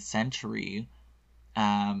 20th century,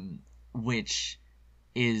 which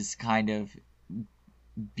is kind of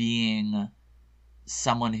being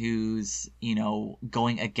someone who's,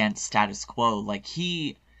 going against status quo. Like,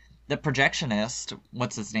 the projectionist,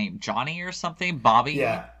 what's his name? Johnny or something? Bobby?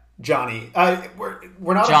 Yeah, Johnny.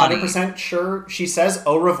 We're not Johnny. 100% sure. She says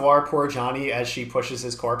 "Au revoir, poor Johnny" as she pushes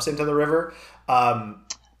his corpse into the river.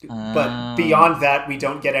 But beyond that, we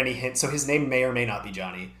don't get any hints. So his name may or may not be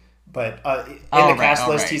Johnny. But in the cast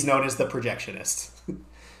list, he's known as the projectionist.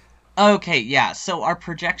 Okay, yeah. So our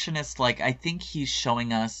projectionist, like, I think he's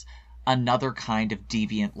showing us another kind of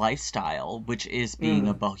deviant lifestyle, which is being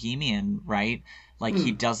a bohemian, right? Like,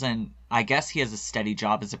 he doesn't... I guess he has a steady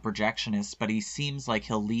job as a projectionist, but he seems like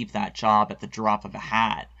he'll leave that job at the drop of a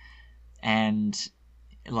hat. And,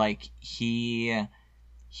 like, he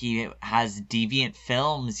has deviant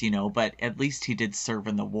films, but at least he did serve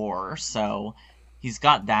in the war, so he's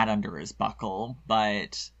got that under his buckle.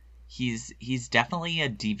 But he's definitely a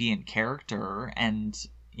deviant character, and,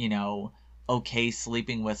 okay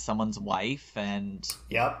sleeping with someone's wife, and...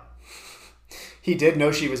 Yep. He did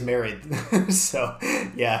know she was married, so,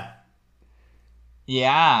 yeah.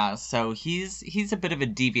 Yeah, so he's a bit of a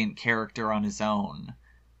deviant character on his own.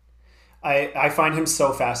 I find him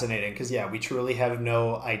so fascinating because, yeah, we truly have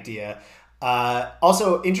no idea.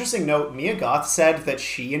 Also, interesting note, Mia Goth said that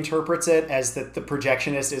she interprets it as that the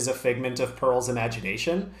projectionist is a figment of Pearl's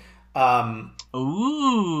imagination.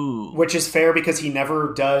 Ooh. Which is fair because he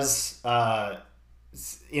never does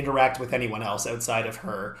interact with anyone else outside of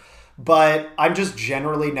her. But I'm just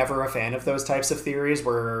generally never a fan of those types of theories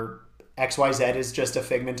where XYZ is just a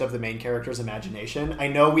figment of the main character's imagination. I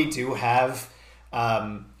know we do have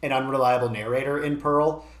an unreliable narrator in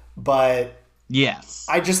Pearl, but yes,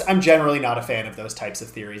 I'm generally not a fan of those types of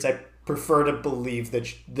theories. I prefer to believe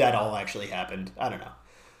that all actually happened. I don't know.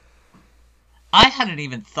 I hadn't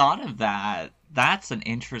even thought of that. That's an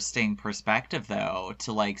interesting perspective, though,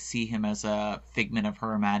 to like see him as a figment of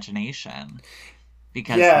her imagination.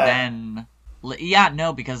 Because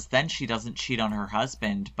because then she doesn't cheat on her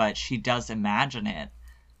husband, but she does imagine it,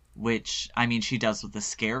 which, I mean, she does with the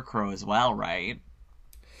Scarecrow as well, right?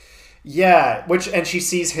 Yeah, and she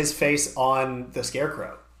sees his face on the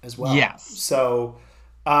Scarecrow as well. Yes. So,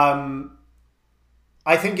 I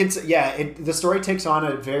think the story takes on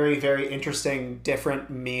a very, very interesting, different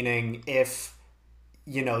meaning if,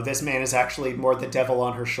 this man is actually more the devil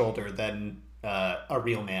on her shoulder than a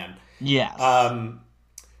real man. Yes.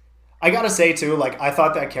 I gotta say too, like, I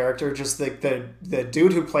thought that character, just the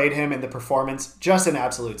dude who played him in the performance, just an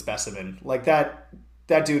absolute specimen. Like, that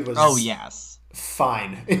dude was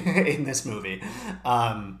fine in this movie.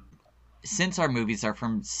 Since our movies are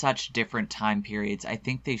from such different time periods, I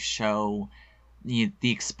think they show the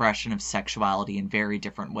expression of sexuality in very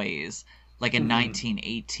different ways. Like in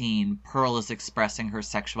 1918, Pearl is expressing her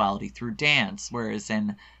sexuality through dance, whereas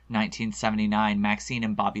in 1979, Maxine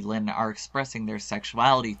and Bobby Lynn are expressing their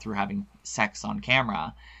sexuality through having sex on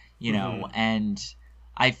camera, and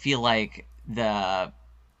I feel like the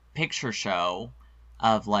picture show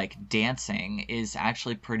of like dancing is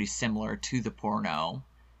actually pretty similar to the porno,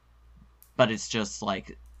 but it's just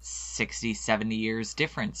like 60, 70 years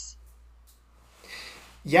difference.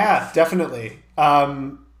 Yeah, definitely.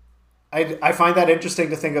 I find that interesting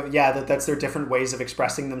to think of, that's their different ways of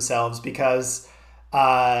expressing themselves, because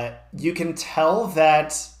you can tell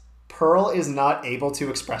that Pearl is not able to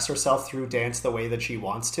express herself through dance the way that she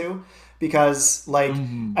wants to, because, like,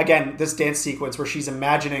 again, this dance sequence where she's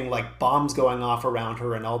imagining, like, bombs going off around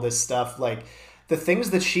her and all this stuff, like, the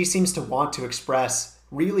things that she seems to want to express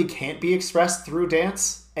really can't be expressed through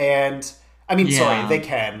dance. And I mean, sorry, Yeah. they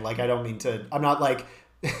can. Like, I don't mean to. I'm not like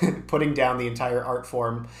putting down the entire art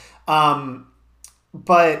form.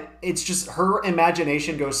 But it's just her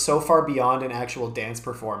imagination goes so far beyond an actual dance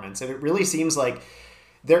performance, and it really seems like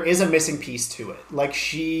there is a missing piece to it. Like,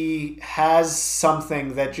 she has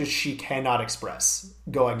something that just she cannot express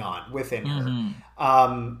going on within her.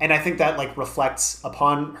 And I think that like reflects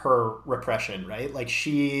upon her repression, right? Like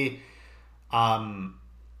um,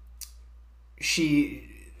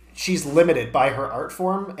 she's limited by her art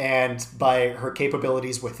form and by her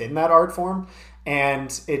capabilities within that art form,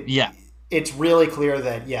 and Yeah. it's really clear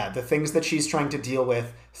that the things that she's trying to deal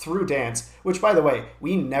with through dance, which by the way,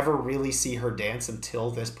 we never really see her dance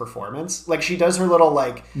until this performance. Like, she does her little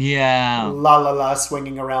like Yeah. la la la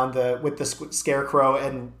swinging around with the scarecrow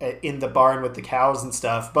and in the barn with the cows and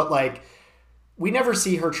stuff, but like we never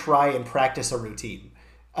see her try and practice a routine.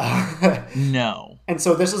 No. And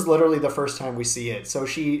so this is literally the first time we see it. So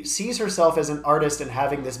she sees herself as an artist and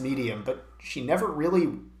having this medium, but she never really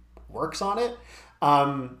works on it.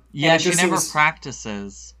 Yeah, it she just never seems,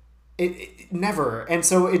 practices. it never. And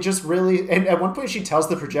so it just really, and at one point she tells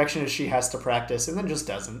the projectionist she has to practice and then just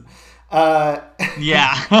doesn't.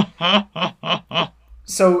 Yeah.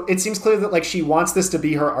 So it seems clear that like she wants this to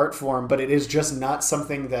be her art form, but it is just not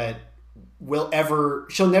something that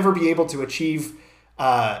she'll never be able to achieve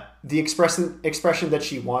the expression that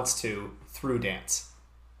she wants to through dance.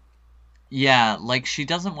 Yeah, like she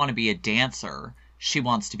doesn't want to be a dancer. She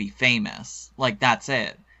wants to be famous. Like, that's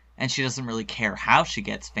it. And she doesn't really care how she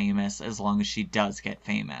gets famous as long as she does get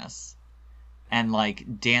famous. And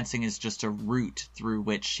like dancing is just a route through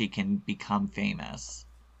which she can become famous.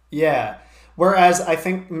 Yeah. Whereas I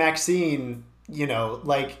think Maxine, you know,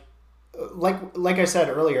 like I said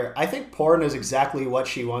earlier, I think porn is exactly what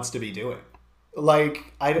she wants to be doing.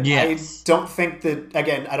 Like, I Yes. don't think that,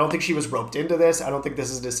 again, I don't think she was roped into this. I don't think this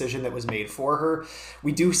is a decision that was made for her.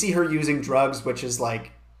 We do see her using drugs, which is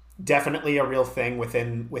like definitely a real thing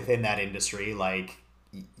within that industry. Like,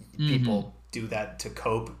 people do that to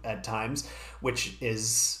cope at times, which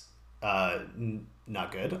is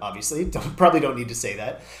not good, obviously. Probably don't need to say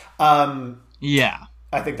that. Yeah.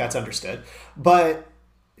 I think that's understood. But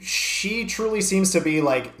she truly seems to be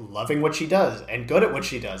like loving what she does and good at what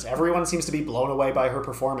she does. Everyone seems to be blown away by her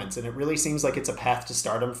performance, and it really seems like it's a path to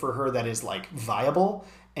stardom for her that is like viable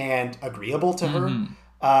and agreeable to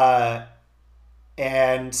her.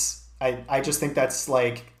 And I just think that's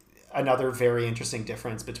like another very interesting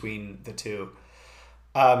difference between the two.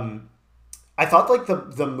 I thought like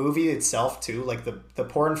the movie itself too, like the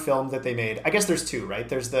porn film that they made. I guess there's two, right?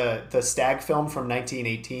 There's the Stag film from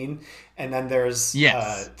 1918, and then there's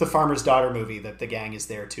Yes. the Farmer's Daughter movie that the gang is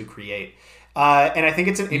there to create. And I think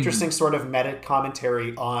it's an interesting sort of meta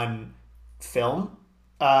commentary on film,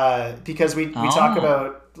 because we talk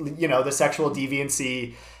about, you know, the sexual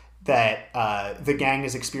deviancy that the gang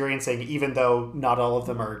is experiencing, even though not all of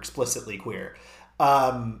them are explicitly queer.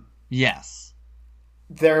 Yes.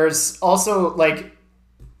 There's also like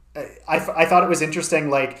I thought it was interesting,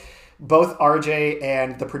 like both RJ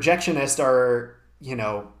and the projectionist are, you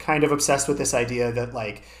know, kind of obsessed with this idea that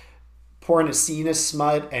like porn is seen as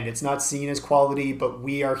smut and it's not seen as quality, but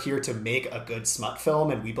we are here to make a good smut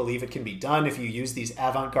film, and we believe it can be done if you use these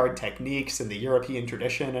avant-garde techniques and the European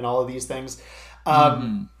tradition and all of these things.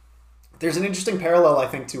 There's an interesting parallel, I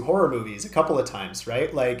think, to horror movies a couple of times,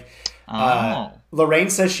 right? Like,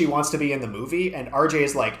 Lorraine says she wants to be in the movie, and RJ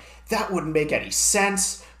is like, that wouldn't make any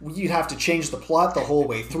sense. You'd have to change the plot the whole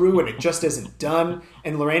way through, and it just isn't done.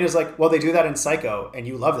 And Lorraine is like, well, they do that in Psycho, and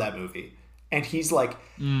you love that movie. And he's like,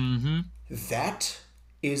 that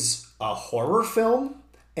is a horror film,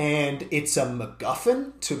 and it's a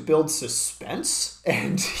MacGuffin to build suspense.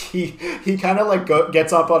 And he kind of like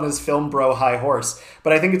gets up on his film bro high horse.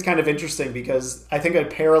 But I think it's kind of interesting because I think a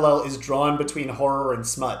parallel is drawn between horror and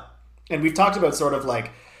smut. And we've talked about sort of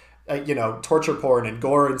like, you know, torture porn and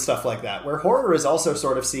gore and stuff like that, where horror is also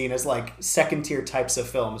sort of seen as like second tier types of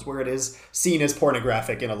films, where it is seen as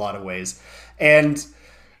pornographic in a lot of ways. And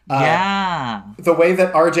the way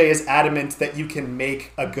that RJ is adamant that you can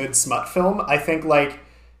make a good smut film, I think like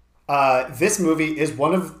this movie is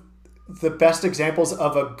one of the best examples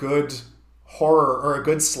of a good horror or a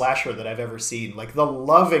good slasher that I've ever seen. Like the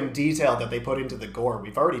loving detail that they put into the gore.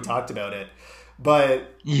 We've already talked about it,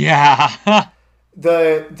 but Yeah.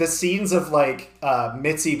 the scenes of like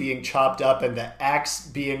Mitzi being chopped up and the axe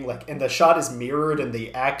being like, and the shot is mirrored and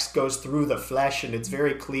the axe goes through the flesh and it's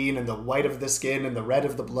very clean and the white of the skin and the red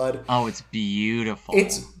of the blood. Oh, it's beautiful.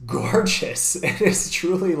 It's gorgeous. It is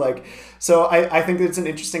truly like, so I think that it's an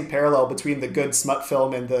interesting parallel between the good smut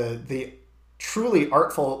film and the truly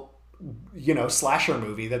artful, slasher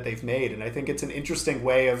movie that they've made. And I think it's an interesting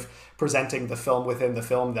way of presenting the film within the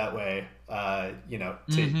film that way,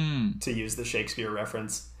 to use the Shakespeare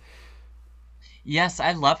reference. Yes,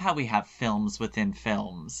 I love how we have films within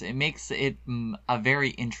films. It makes it a very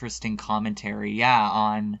interesting commentary, yeah,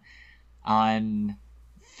 on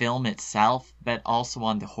film itself, but also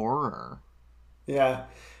on the horror. Yeah.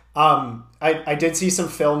 I did see some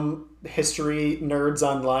film history nerds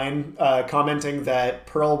online commenting that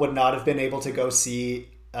Pearl would not have been able to go see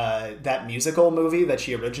that musical movie that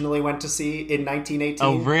she originally went to see in 1918.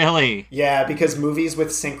 Oh, really? Yeah, because movies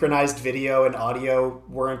with synchronized video and audio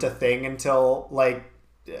weren't a thing until like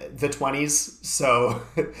the 20s. So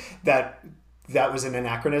that was an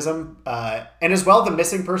anachronism. And as well, the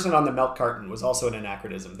missing person on the milk carton was also an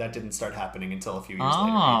anachronism. That didn't start happening until a few years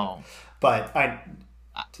later. Oh. But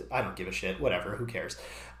I don't give a shit. Whatever. Who cares?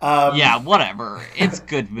 Yeah, whatever. It's a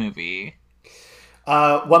good movie.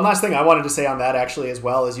 One last thing I wanted to say on that actually as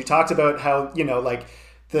well is you talked about how, like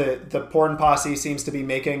the porn posse seems to be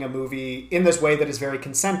making a movie in this way that is very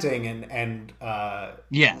consenting and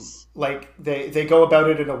yes. Like they go about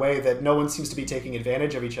it in a way that no one seems to be taking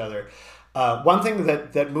advantage of each other. One thing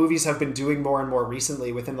that movies have been doing more and more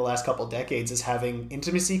recently within the last couple decades is having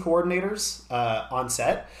intimacy coordinators on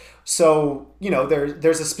set. So,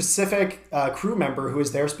 there's a specific crew member who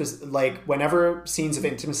is there, like whenever scenes of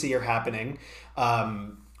intimacy are happening,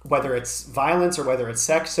 whether it's violence or whether it's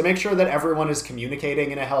sex, to make sure that everyone is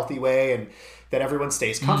communicating in a healthy way and that everyone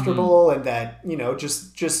stays comfortable and that,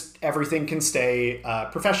 just everything can stay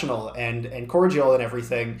professional and cordial and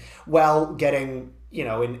everything while getting,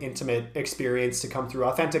 an intimate experience to come through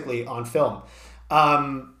authentically on film.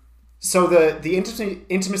 So the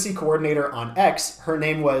intimacy coordinator on X, her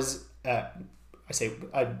name was,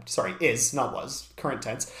 is, not was, current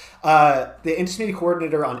tense. The intimacy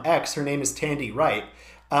coordinator on X, her name is Tandy Wright.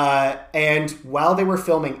 And while they were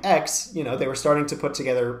filming X, they were starting to put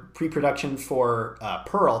together pre-production for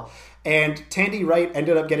Pearl. And Tandy Wright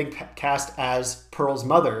ended up getting cast as Pearl's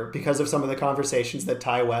mother because of some of the conversations that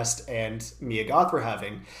Ty West and Mia Goth were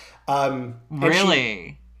having.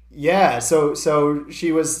 Really? Yeah, so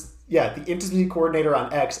she was... Yeah, the intimacy coordinator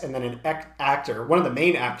on X, and then an actor, one of the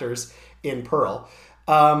main actors in Pearl.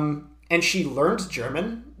 And she learned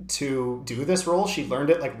German to do this role. She learned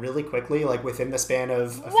it like really quickly, like within the span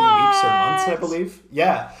of a few weeks or months, I believe.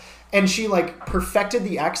 Yeah. And she like perfected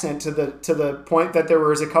the accent to the point that there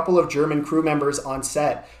was a couple of German crew members on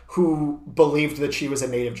set who believed that she was a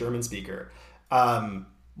native German speaker.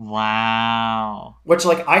 Wow. Which,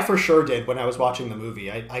 like, I for sure did when I was watching the movie.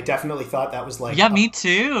 I definitely thought that was, like... Yeah, me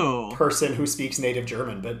too. ...person who speaks native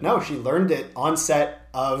German. But no, she learned it on set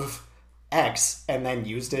of X and then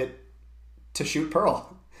used it to shoot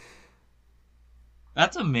Pearl.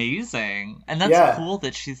 That's amazing. And that's cool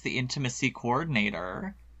that she's the intimacy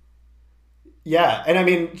coordinator. Yeah, and I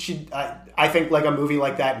mean, I think, like, a movie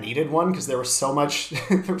like that needed one because there was so much...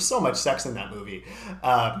 there was so much sex in that movie.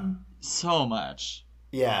 So much.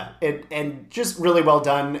 Yeah, and just really well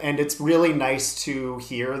done, and it's really nice to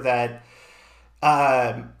hear that,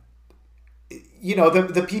 the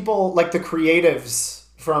people, like the creatives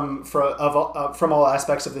from all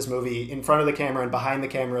aspects of this movie, in front of the camera and behind the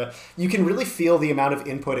camera, you can really feel the amount of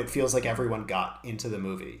input it feels like everyone got into the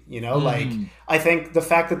movie. Like I think the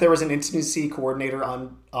fact that there was an intimacy coordinator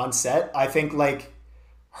on set, I think like.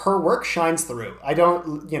 Her work shines through. I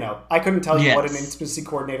couldn't tell you what an intimacy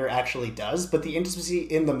coordinator actually does, but the intimacy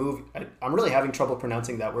in the movie, I'm really having trouble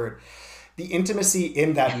pronouncing that word. The intimacy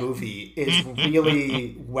in that movie is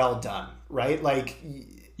really well done, right? Like,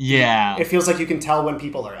 yeah, it feels like you can tell when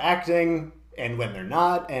people are acting and when they're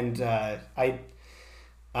not. And I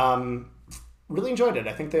really enjoyed it.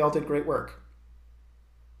 I think they all did great work.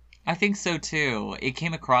 I think so too. It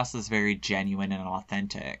came across as very genuine and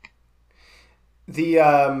authentic.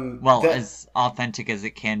 As authentic as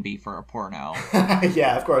it can be for a porno.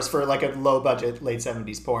 Yeah, of course, for like a low budget late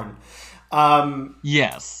 70s porn.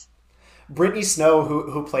 Yes. Brittany Snow,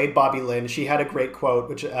 who played Bobby Lynn, she had a great quote,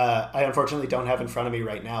 which I unfortunately don't have in front of me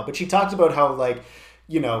right now, but she talked about how, like,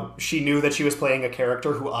 she knew that she was playing a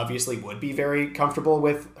character who obviously would be very comfortable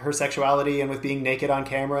with her sexuality and with being naked on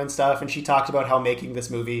camera and stuff, and she talked about how making this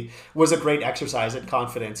movie was a great exercise in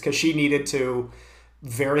confidence, because she needed to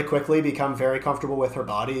very quickly become very comfortable with her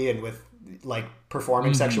body and with like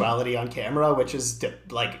performing sexuality on camera, which is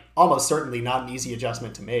like almost certainly not an easy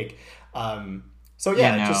adjustment to make. So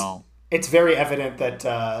yeah, it's very evident that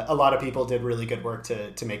a lot of people did really good work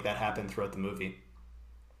to make that happen throughout the movie.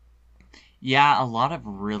 Yeah, a lot of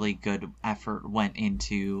really good effort went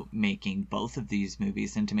into making both of these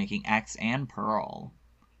movies, into making X and Pearl.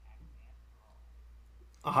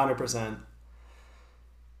 100%.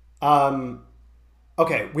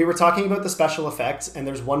 Okay, we were talking about the special effects, and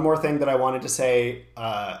there's one more thing that I wanted to say.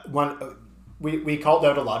 We called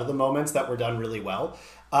out a lot of the moments that were done really well.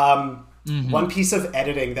 One piece of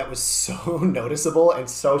editing that was so noticeable and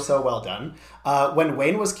so well done. When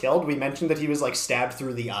Wayne was killed, we mentioned that he was like stabbed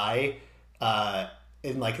through the eye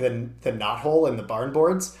in like the knot hole in the barn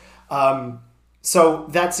boards. So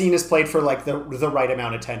that scene is played for like the right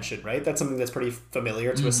amount of tension, right? That's something that's pretty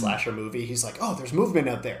familiar to a slasher movie. He's like, oh, there's movement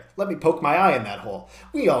out there. Let me poke my eye in that hole.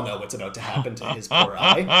 We all know what's about to happen to his poor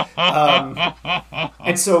eye.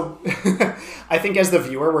 And so I think as the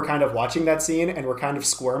viewer, we're kind of watching that scene and we're kind of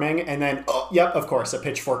squirming. And then, oh, yep, of course, a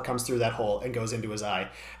pitchfork comes through that hole and goes into his eye.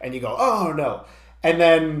 And you go, oh, no. And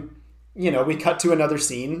then, we cut to another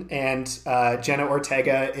scene and Jenna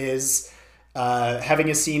Ortega is having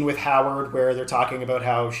a scene with Howard where they're talking about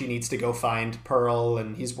how she needs to go find Pearl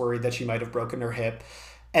and he's worried that she might have broken her hip.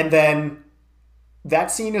 And then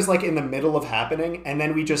that scene is like in the middle of happening, and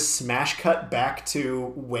then we just smash cut back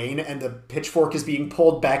to Wayne and the pitchfork is being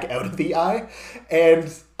pulled back out of the eye.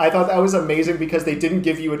 And I thought that was amazing because they didn't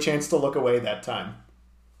give you a chance to look away that time.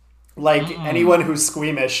 Like anyone who's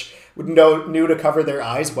squeamish knew to cover their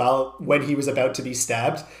eyes when he was about to be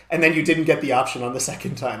stabbed, and then you didn't get the option on the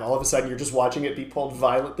second time. All of a sudden, you're just watching it be pulled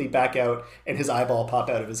violently back out, and his eyeball pop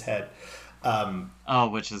out of his head.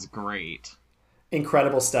 Which is great.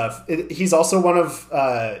 Incredible stuff. He's also one of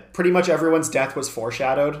pretty much everyone's death was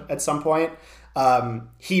foreshadowed at some point.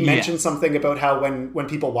 He mentioned something about how when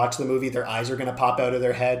people watch the movie, their eyes are going to pop out of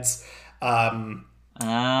their heads.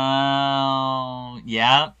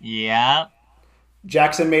 Yeah.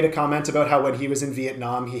 Jackson made a comment about how when he was in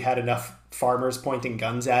Vietnam, he had enough farmers pointing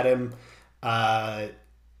guns at him.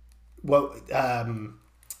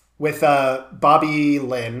 With Bobby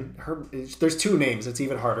Lynn, there's two names. It's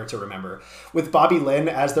even harder to remember. With Bobby Lynn,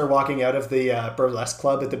 as they're walking out of the burlesque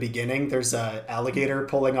club at the beginning, there's an alligator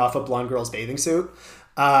pulling off a blonde girl's bathing suit.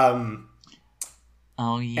 And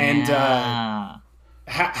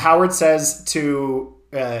Howard says to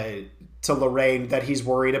Lorraine that he's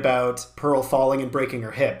worried about Pearl falling and breaking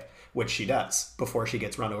her hip, which she does before she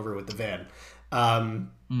gets run over with the van.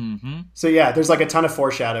 So yeah, there's like a ton of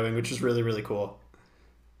foreshadowing, which is really, really cool.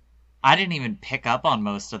 I didn't even pick up on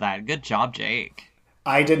most of that. Good job, Jake.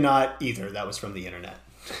 I did not either. That was from the internet.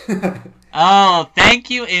 Oh, thank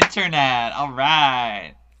you, internet. All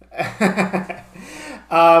right.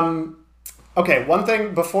 Okay, one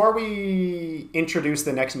thing before we introduce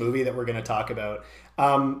the next movie that we're going to talk about,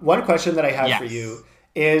 one question that I have for you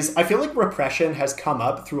is, I feel like repression has come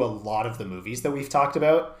up through a lot of the movies that we've talked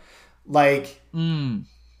about. Like,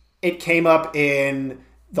 it came up in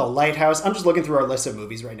The Lighthouse. I'm just looking through our list of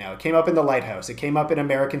movies right now. It came up in The Lighthouse. It came up in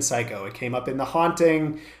American Psycho. It came up in The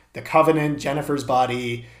Haunting, The Covenant, Jennifer's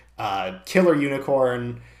Body, Killer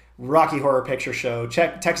Unicorn, Rocky Horror Picture Show,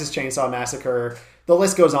 Texas Chainsaw Massacre. The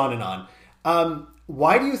list goes on and on.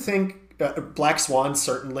 Why do you think Black Swan,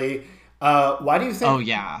 certainly, why do you think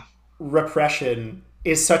repression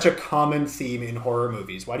is such a common theme in horror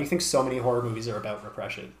movies? Why do you think so many horror movies are about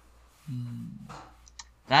repression?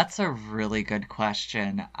 That's a really good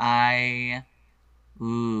question. I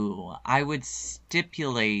would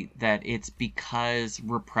stipulate that it's because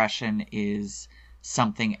repression is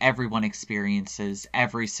something everyone experiences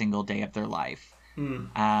every single day of their life.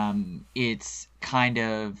 It's kind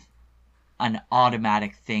of an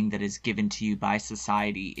automatic thing that is given to you by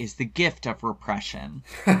society, is the gift of repression.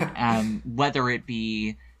 Whether it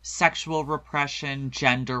be sexual repression,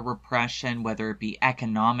 gender repression, whether it be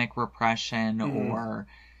economic repression or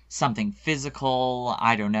something physical,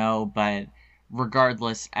 I don't know, but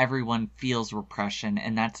regardless, everyone feels repression,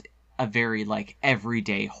 and that's a very like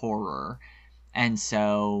everyday horror. And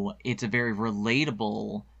so it's a very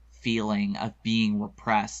relatable feeling of being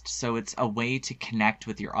repressed. So it's a way to connect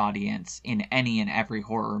with your audience in any and every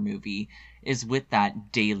horror movie, is with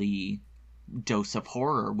that daily dose of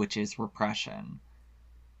horror, which is repression.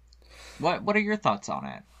 What are your thoughts on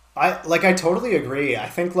it? I totally agree. I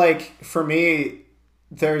think like for me,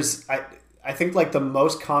 I think like the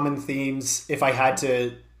most common themes, if I had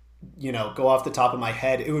to, go off the top of my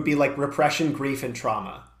head, it would be like repression, grief, and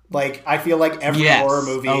trauma. Like, I feel like every horror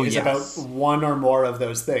movie is about one or more of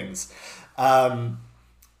those things.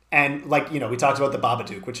 And like, we talked about the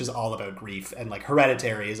Babadook, which is all about grief, and like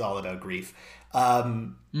Hereditary is all about grief.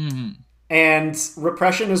 And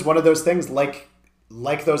repression is one of those things, like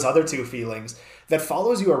those other two feelings, that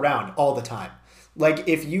follows you around all the time. Like,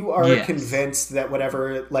 if you are convinced that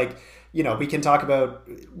whatever, like, we can talk about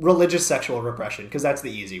religious sexual repression, because that's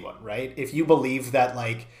the easy one, right? If you believe that,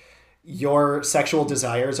 like, your sexual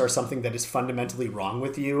desires are something that is fundamentally wrong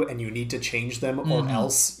with you and you need to change them or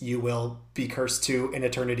else you will be cursed to an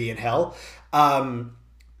eternity in hell,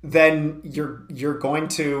 then you're going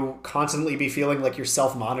to constantly be feeling like you're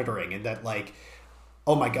self-monitoring, and that, like,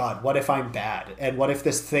 oh my God, what if I'm bad? And what if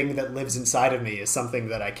this thing that lives inside of me is something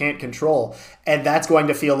that I can't control? And that's going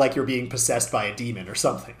to feel like you're being possessed by a demon or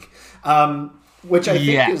something. Which I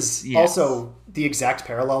think is also the exact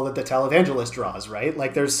parallel that the televangelist draws, right?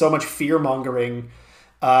 Like, there's so much fear-mongering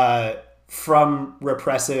from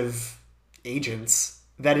repressive agents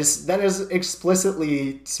that is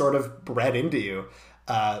explicitly sort of bred into you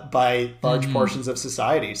by large portions of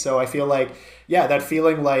society. So I feel like, that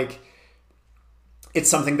feeling like it's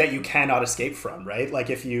something that you cannot escape from, right? Like,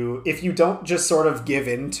 if you don't just sort of give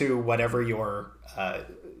in to whatever your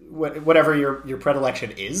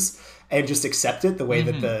predilection is, and just accept it the way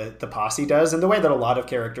that the posse does, and the way that a lot of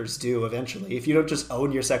characters do eventually, if you don't just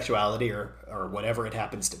own your sexuality or whatever it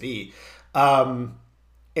happens to be,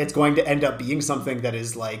 it's going to end up being something that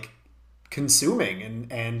is like consuming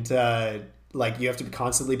and like you have to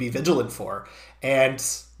constantly be vigilant for. And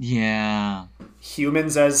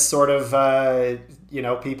humans as sort of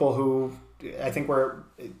people who, I think, we're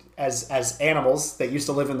as animals that used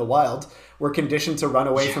to live in the wild, we're conditioned to run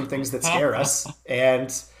away from things that scare us.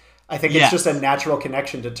 And I think it's just a natural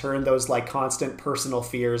connection to turn those like constant personal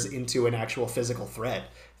fears into an actual physical threat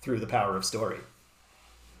through the power of story.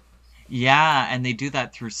 Yeah, and they do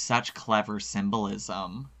that through such clever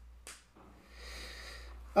symbolism.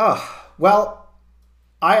 Oh, well,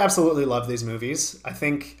 I absolutely love these movies. I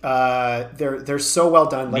think they're so well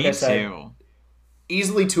done. Like I said, too.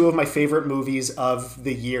 Easily two of my favorite movies of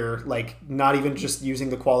the year. Like, not even just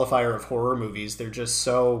using the qualifier of horror movies. They're just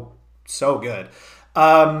so good.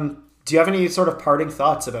 Do you have any sort of parting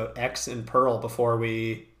thoughts about X and Pearl before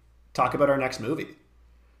we talk about our next movie?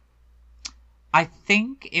 I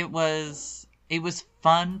think it was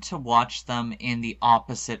fun to watch them in the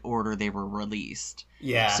opposite order they were released.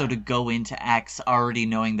 Yeah. So to go into X already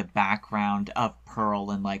knowing the background of Pearl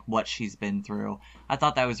and like what she's been through, I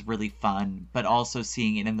thought that was really fun. But also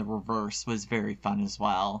seeing it in the reverse was very fun as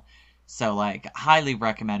well. So like, highly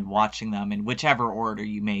recommend watching them in whichever order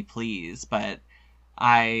you may please. But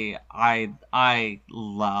I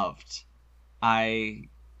loved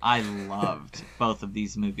both of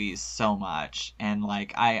these movies so much, and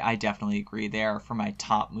like I definitely agree they are for my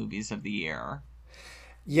top movies of the year.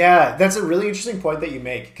 Yeah, that's a really interesting point that you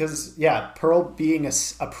make, because Pearl being a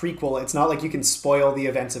prequel, it's not like you can spoil the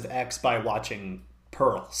events of X by watching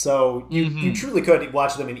Pearl. So you truly could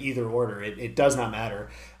watch them in either order. It does not matter.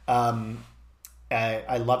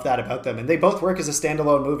 I love that about them, and they both work as a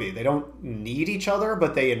standalone movie. They don't need each other,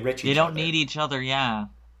 but they enrich each other. They don't need each other, yeah.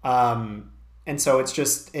 And so it's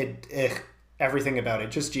just everything about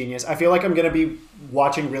it, just genius. I feel like I'm going to be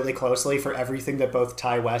watching really closely for everything that both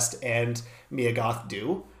Ty West and Mia Goth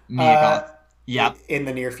do. In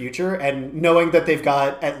the near future, and knowing that they've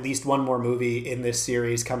got at least one more movie in this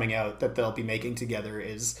series coming out that they'll be making together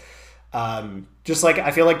is just like,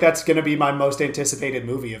 I feel like that's going to be my most anticipated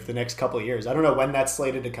movie of the next couple of years. I don't know when that's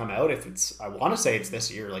slated to come out. I want to say it's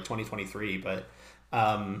this year, like 2023, but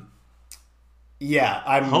I'm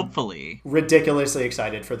hopefully ridiculously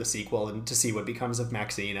excited for the sequel and to see what becomes of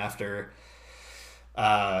Maxine after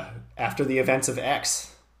the events of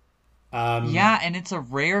X. And it's a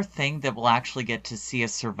rare thing that we'll actually get to see a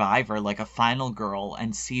survivor, like a final girl,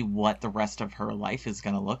 and see what the rest of her life is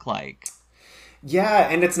going to look like. Yeah,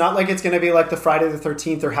 and it's not like it's going to be like the Friday the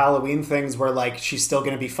 13th or Halloween things where like she's still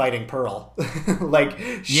going to be fighting Pearl.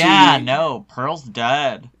 Pearl's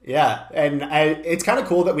dead. Yeah, and it's kind of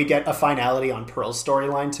cool that we get a finality on Pearl's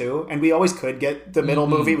storyline too. And we always could get the middle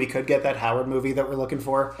movie. We could get that Howard movie that we're looking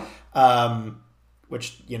for,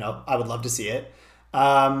 which, I would love to see it.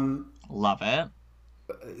 Love it.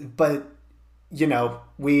 But,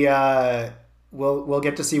 we'll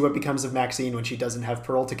get to see what becomes of Maxine when she doesn't have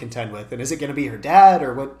Pearl to contend with. And is it going to be her dad,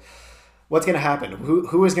 or what's going to happen?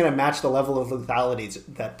 Who is going to match the level of lethality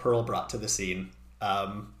that Pearl brought to the scene?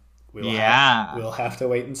 We'll have to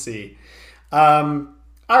wait and see. All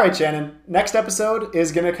right, Shannon. Next episode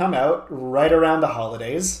is going to come out right around the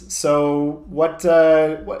holidays. So what do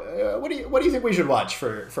you think we should watch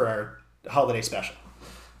for our holiday special?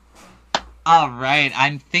 All right,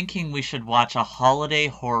 I'm thinking we should watch a holiday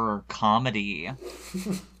horror comedy.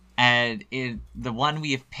 And the one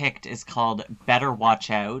we have picked is called Better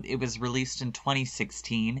Watch Out. It was released in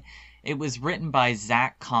 2016. It was written by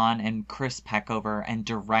Zach Kahn and Chris Peckover and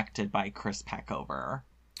directed by Chris Peckover.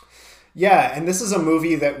 Yeah, and this is a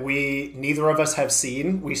movie that neither of us have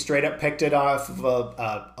seen. We straight up picked it off of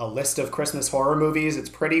a list of Christmas horror movies. It's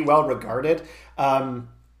pretty well regarded.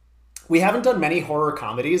 We haven't done many horror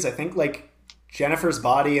comedies. I think like Jennifer's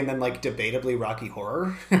Body and then like debatably Rocky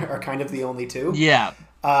Horror are kind of the only two. Yeah.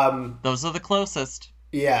 Those are the closest.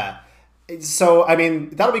 Yeah. So, I mean,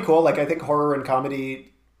 that'll be cool. Like, I think horror and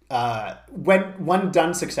comedy, when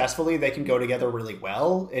done successfully, they can go together really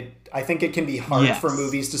well. I think it can be hard for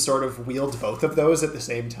movies to sort of wield both of those at the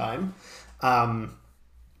same time.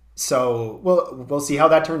 So we'll see how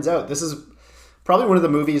that turns out. This is probably one of the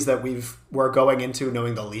movies that we're going into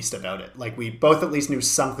knowing the least about it. Like, we both at least knew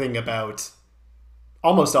something about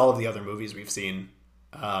almost all of the other movies we've seen.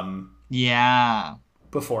 Yeah.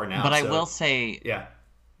 Before now. But I will say,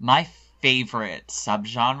 my favorite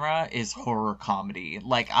subgenre is horror comedy.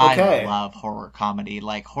 Like, I love horror comedy.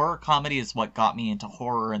 Like, horror comedy is what got me into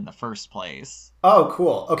horror in the first place. Oh,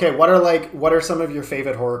 cool. Okay, what are some of your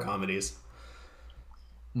favorite horror comedies?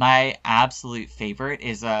 My absolute favorite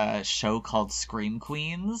is a show called Scream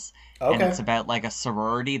Queens. Okay. And it's about, like, a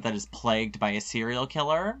sorority that is plagued by a serial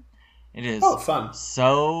killer. It is fun.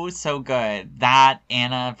 So good. That,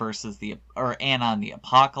 Anna and the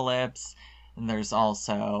Apocalypse. And there's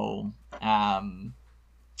also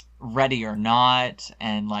Ready or Not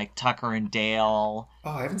and like Tucker and Dale.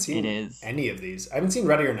 Oh, I haven't seen any of these. I haven't seen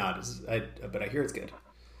Ready or Not, but I hear it's good.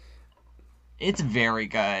 It's very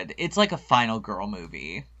good. It's like a final girl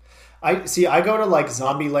movie. I go to like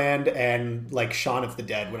Zombieland and like Shaun of the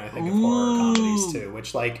Dead when I think of horror comedies too,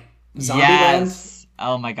 which like Zombieland. Yes.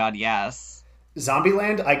 Oh my god, yes.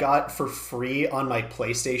 Zombieland I got for free on my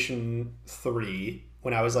PlayStation 3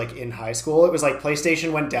 when I was like in high school. It was like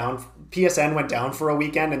PSN went down for a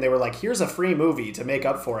weekend and they were like, here's a free movie to make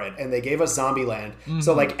up for it. And they gave us Zombieland. Mm-hmm.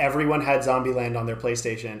 So like everyone had Zombieland on their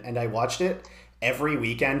PlayStation and I watched it every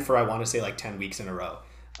weekend for I want to say like 10 weeks in a row.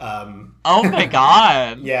 Oh my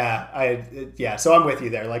god. Yeah. So I'm with you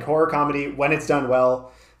there. Like horror comedy, when it's done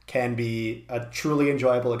well, can be a truly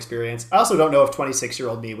enjoyable experience. I also don't know if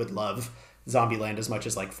 26-year-old me would love Zombieland as much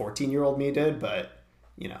as like 14-year-old me did, but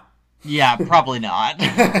you know. Yeah, probably not.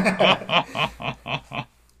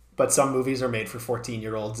 But some movies are made for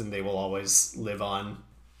 14-year-olds and they will always live on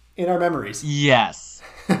in our memories. Yes.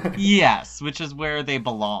 Yes, which is where they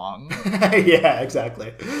belong. Yeah,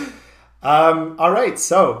 exactly. All right,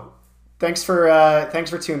 so thanks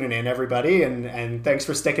for tuning in, everybody, and thanks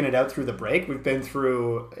for sticking it out through the break. We've been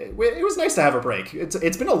through. It was nice to have a break.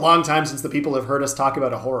 It's been a long time since the people have heard us talk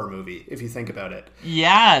about a horror movie. If you think about it.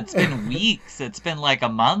 Yeah, it's been weeks. It's been like a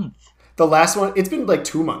month. The last one, it's been like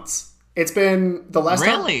 2 months. It's been the last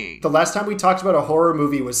really? The last time we talked about a horror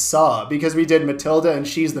movie was Saw, because we did Matilda and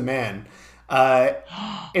She's the Man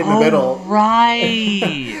in the middle.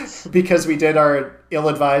 Right. Because we did our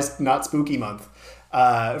ill-advised not spooky month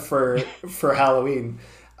for Halloween.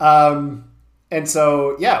 And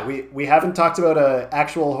so, yeah, we haven't talked about an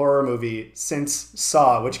actual horror movie since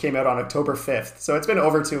Saw, which came out on October 5th. So it's been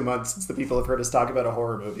over 2 months since the people have heard us talk about a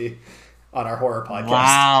horror movie on our horror podcast.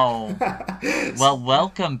 Wow. Well,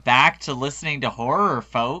 welcome back to listening to horror,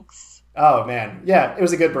 folks. Oh, man. Yeah, it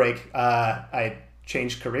was a good break. I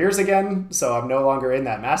changed careers again, so I'm no longer in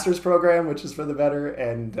that master's program, which is for the better.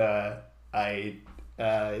 And I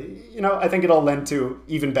think it'll lend to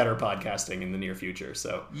even better podcasting in the near future.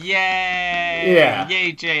 So yay! Yeah.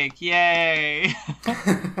 Yay, Jake! Yay!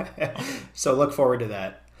 So look forward to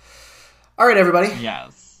that. All right, everybody.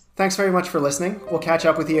 Yes. Thanks very much for listening. We'll catch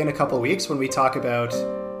up with you in a couple weeks when we talk about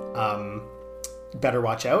Better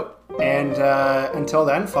Watch Out. And until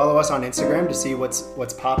then, follow us on Instagram to see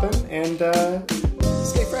what's popping, and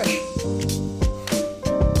stay fresh.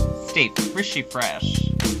 Stay frishy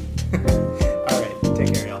fresh. All right,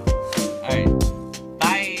 take care.